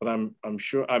 but I'm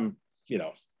sure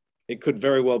It could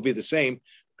very well be the same,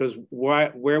 because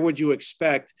where would you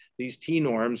expect these T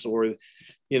norms, or,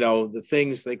 you know, the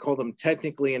things they call them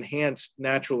technically enhanced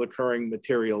natural occurring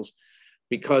materials,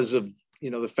 because of, you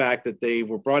know, the fact that they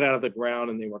were brought out of the ground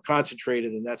and they were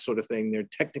concentrated and that sort of thing. They're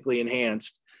technically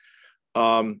enhanced.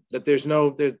 That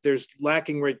there's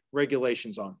lacking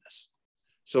regulations on this.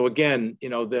 So again, you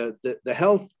know, the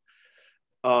health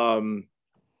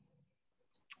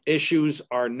issues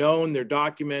are known, they're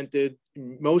documented.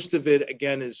 Most of it,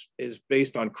 again, is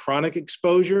based on chronic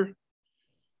exposure,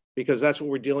 because that's what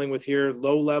we're dealing with here,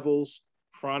 low levels,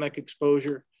 chronic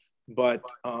exposure. But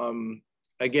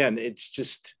again, it's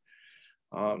just,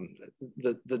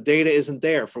 the data isn't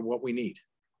there for what we need.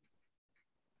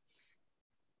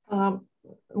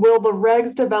 Will the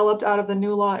regs developed out of the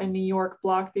new law in New York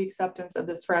block the acceptance of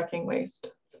this fracking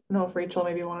waste? I don't know if Rachel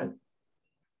maybe wanted,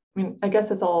 I mean, I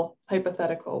guess it's all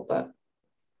hypothetical, but.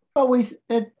 Well,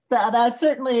 that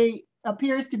certainly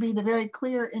appears to be the very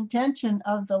clear intention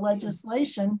of the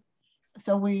legislation.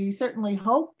 So we certainly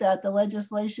hope that the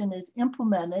legislation is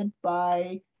implemented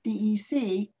by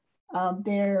DEC.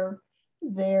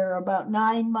 They're about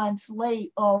 9 months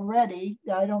late already.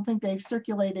 I don't think they've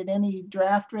circulated any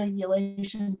draft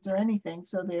regulations or anything.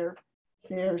 So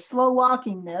they're slow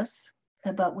walking this,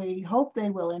 but we hope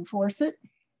they will enforce it.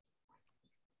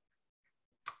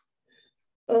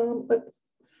 Let's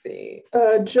see.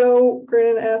 Joe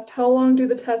Grannon asked, how long do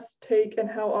the tests take and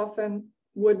how often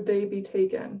would they be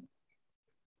taken?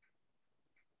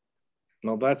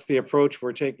 Well, that's the approach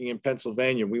we're taking in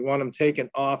Pennsylvania. We want them taken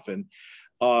often.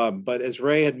 But as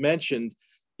Ray had mentioned,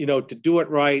 you know, to do it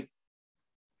right,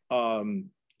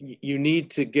 you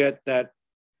need to get that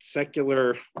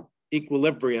secular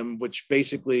equilibrium, which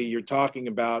basically you're talking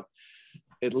about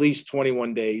at least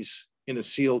 21 days in a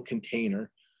sealed container.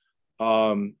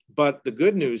 But the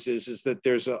good news is that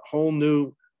there's a whole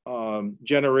new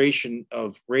generation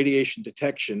of radiation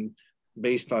detection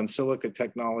based on silica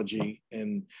technology.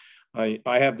 And I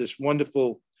have this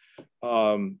wonderful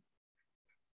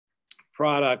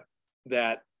product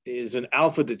that is an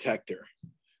alpha detector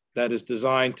that is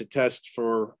designed to test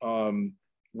for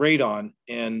radon.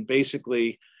 And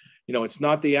basically, you know, it's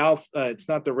not the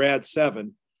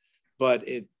rad7, but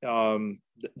it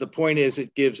the point is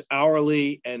it gives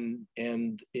hourly and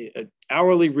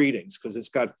hourly readings, because it's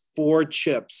got 4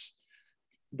 chips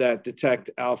that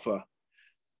detect alpha.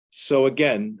 So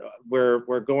again,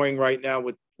 we're going right now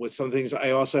with some things.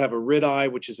 I also have a RID-I,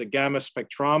 which is a gamma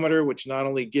spectrometer, which not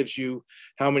only gives you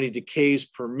how many decays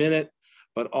per minute,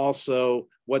 but also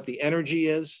what the energy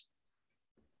is.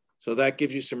 So that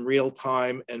gives you some real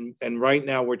time. And right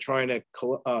now we're trying to,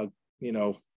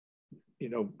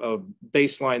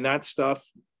 baseline that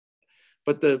stuff.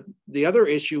 But the other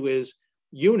issue is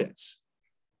units.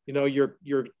 You know,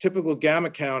 your typical gamma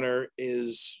counter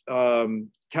is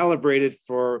calibrated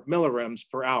for millirems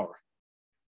per hour,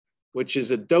 which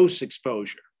is a dose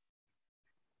exposure.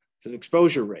 It's an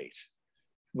exposure rate.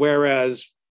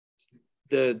 Whereas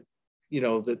the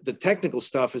technical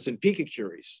stuff is in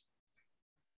picocuries.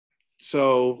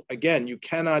 So again, you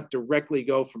cannot directly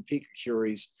go from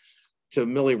picocuries to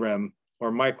millirem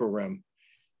or microrem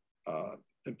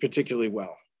particularly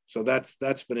well. So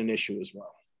that's been an issue as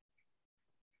well.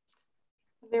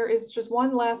 There is just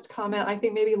one last comment. I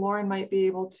think maybe Lauren might be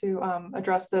able to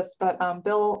address this, but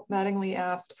Bill Mattingly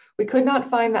asked, we could not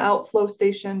find the outflow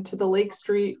station to the Lake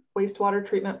Street wastewater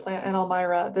treatment plant in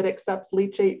Elmira that accepts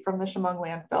leachate from the Chemung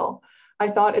landfill. I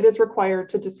thought it is required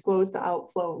to disclose the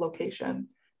outflow location.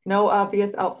 No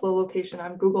obvious outflow location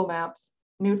on Google Maps.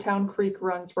 Newtown Creek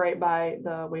runs right by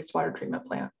the wastewater treatment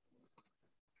plant.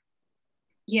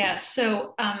 Yeah,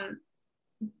 so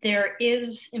there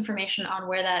is information on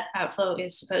where that outflow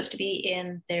is supposed to be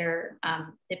in their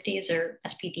NIPDES or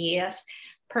SPDES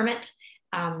permit.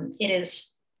 It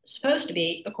is supposed to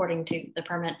be, according to the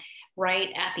permit, right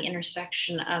at the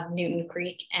intersection of Newton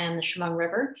Creek and the Chemung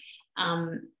River.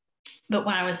 But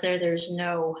when I was there, there's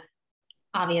no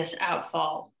obvious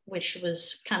outfall, which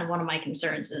was kind of one of my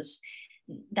concerns, is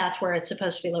that's where it's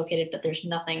supposed to be located, but there's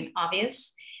nothing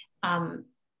obvious.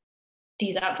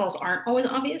 These outfalls aren't always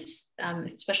obvious,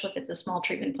 especially if it's a small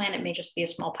treatment plant. It may just be a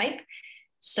small pipe.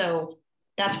 So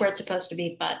that's where it's supposed to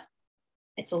be, but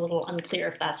it's a little unclear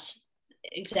if that's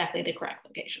exactly the correct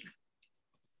location.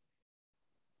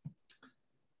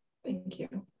 Thank you.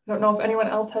 I don't know if anyone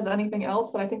else has anything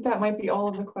else, but I think that might be all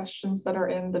of the questions that are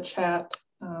in the chat.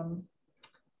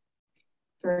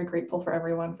 Very grateful for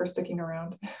everyone for sticking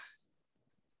around.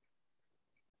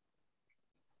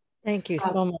 Thank you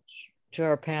so much to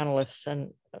our panelists,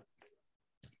 and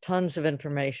tons of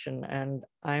information, and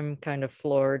I'm kind of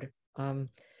floored.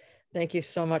 Thank you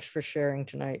so much for sharing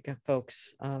tonight,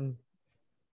 folks.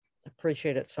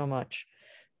 Appreciate it so much.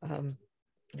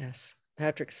 Yes,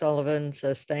 Patrick Sullivan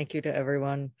says thank you to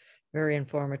everyone. Very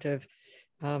informative.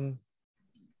 I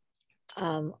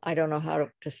don't know how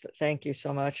to just thank you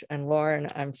so much. And Lauren,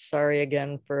 I'm sorry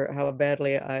again for how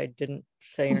badly I didn't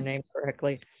say your name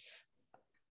correctly.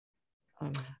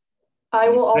 I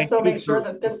will also make sure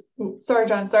that this, sorry,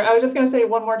 John, sorry. I was just going to say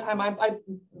one more time,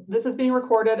 this is being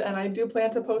recorded and I do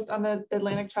plan to post on the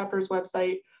Atlantic chapter's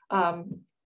website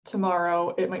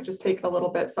tomorrow. It might just take a little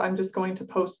bit. So I'm just going to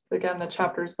post again, the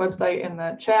chapter's website in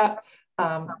the chat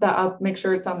that I'll make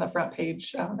sure it's on the front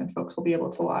page and folks will be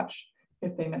able to watch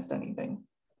if they missed anything.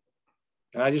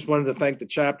 And I just wanted to thank the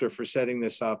chapter for setting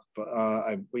this up.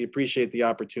 We appreciate the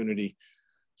opportunity.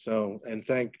 So, and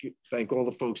thank all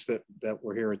the folks that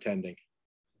were here attending.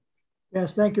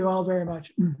 Yes, thank you all very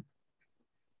much.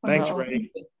 Thanks, Ray.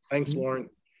 Thanks, Lauren.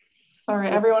 All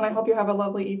right, everyone, I hope you have a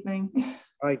lovely evening.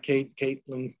 All right, Kate,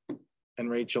 Caitlin, and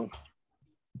Rachel.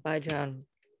 Bye, John.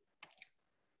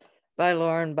 Bye,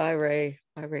 Lauren. Bye, Ray.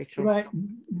 Bye, Rachel. Bye.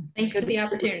 Thank you for the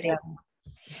opportunity.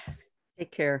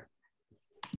 Take care.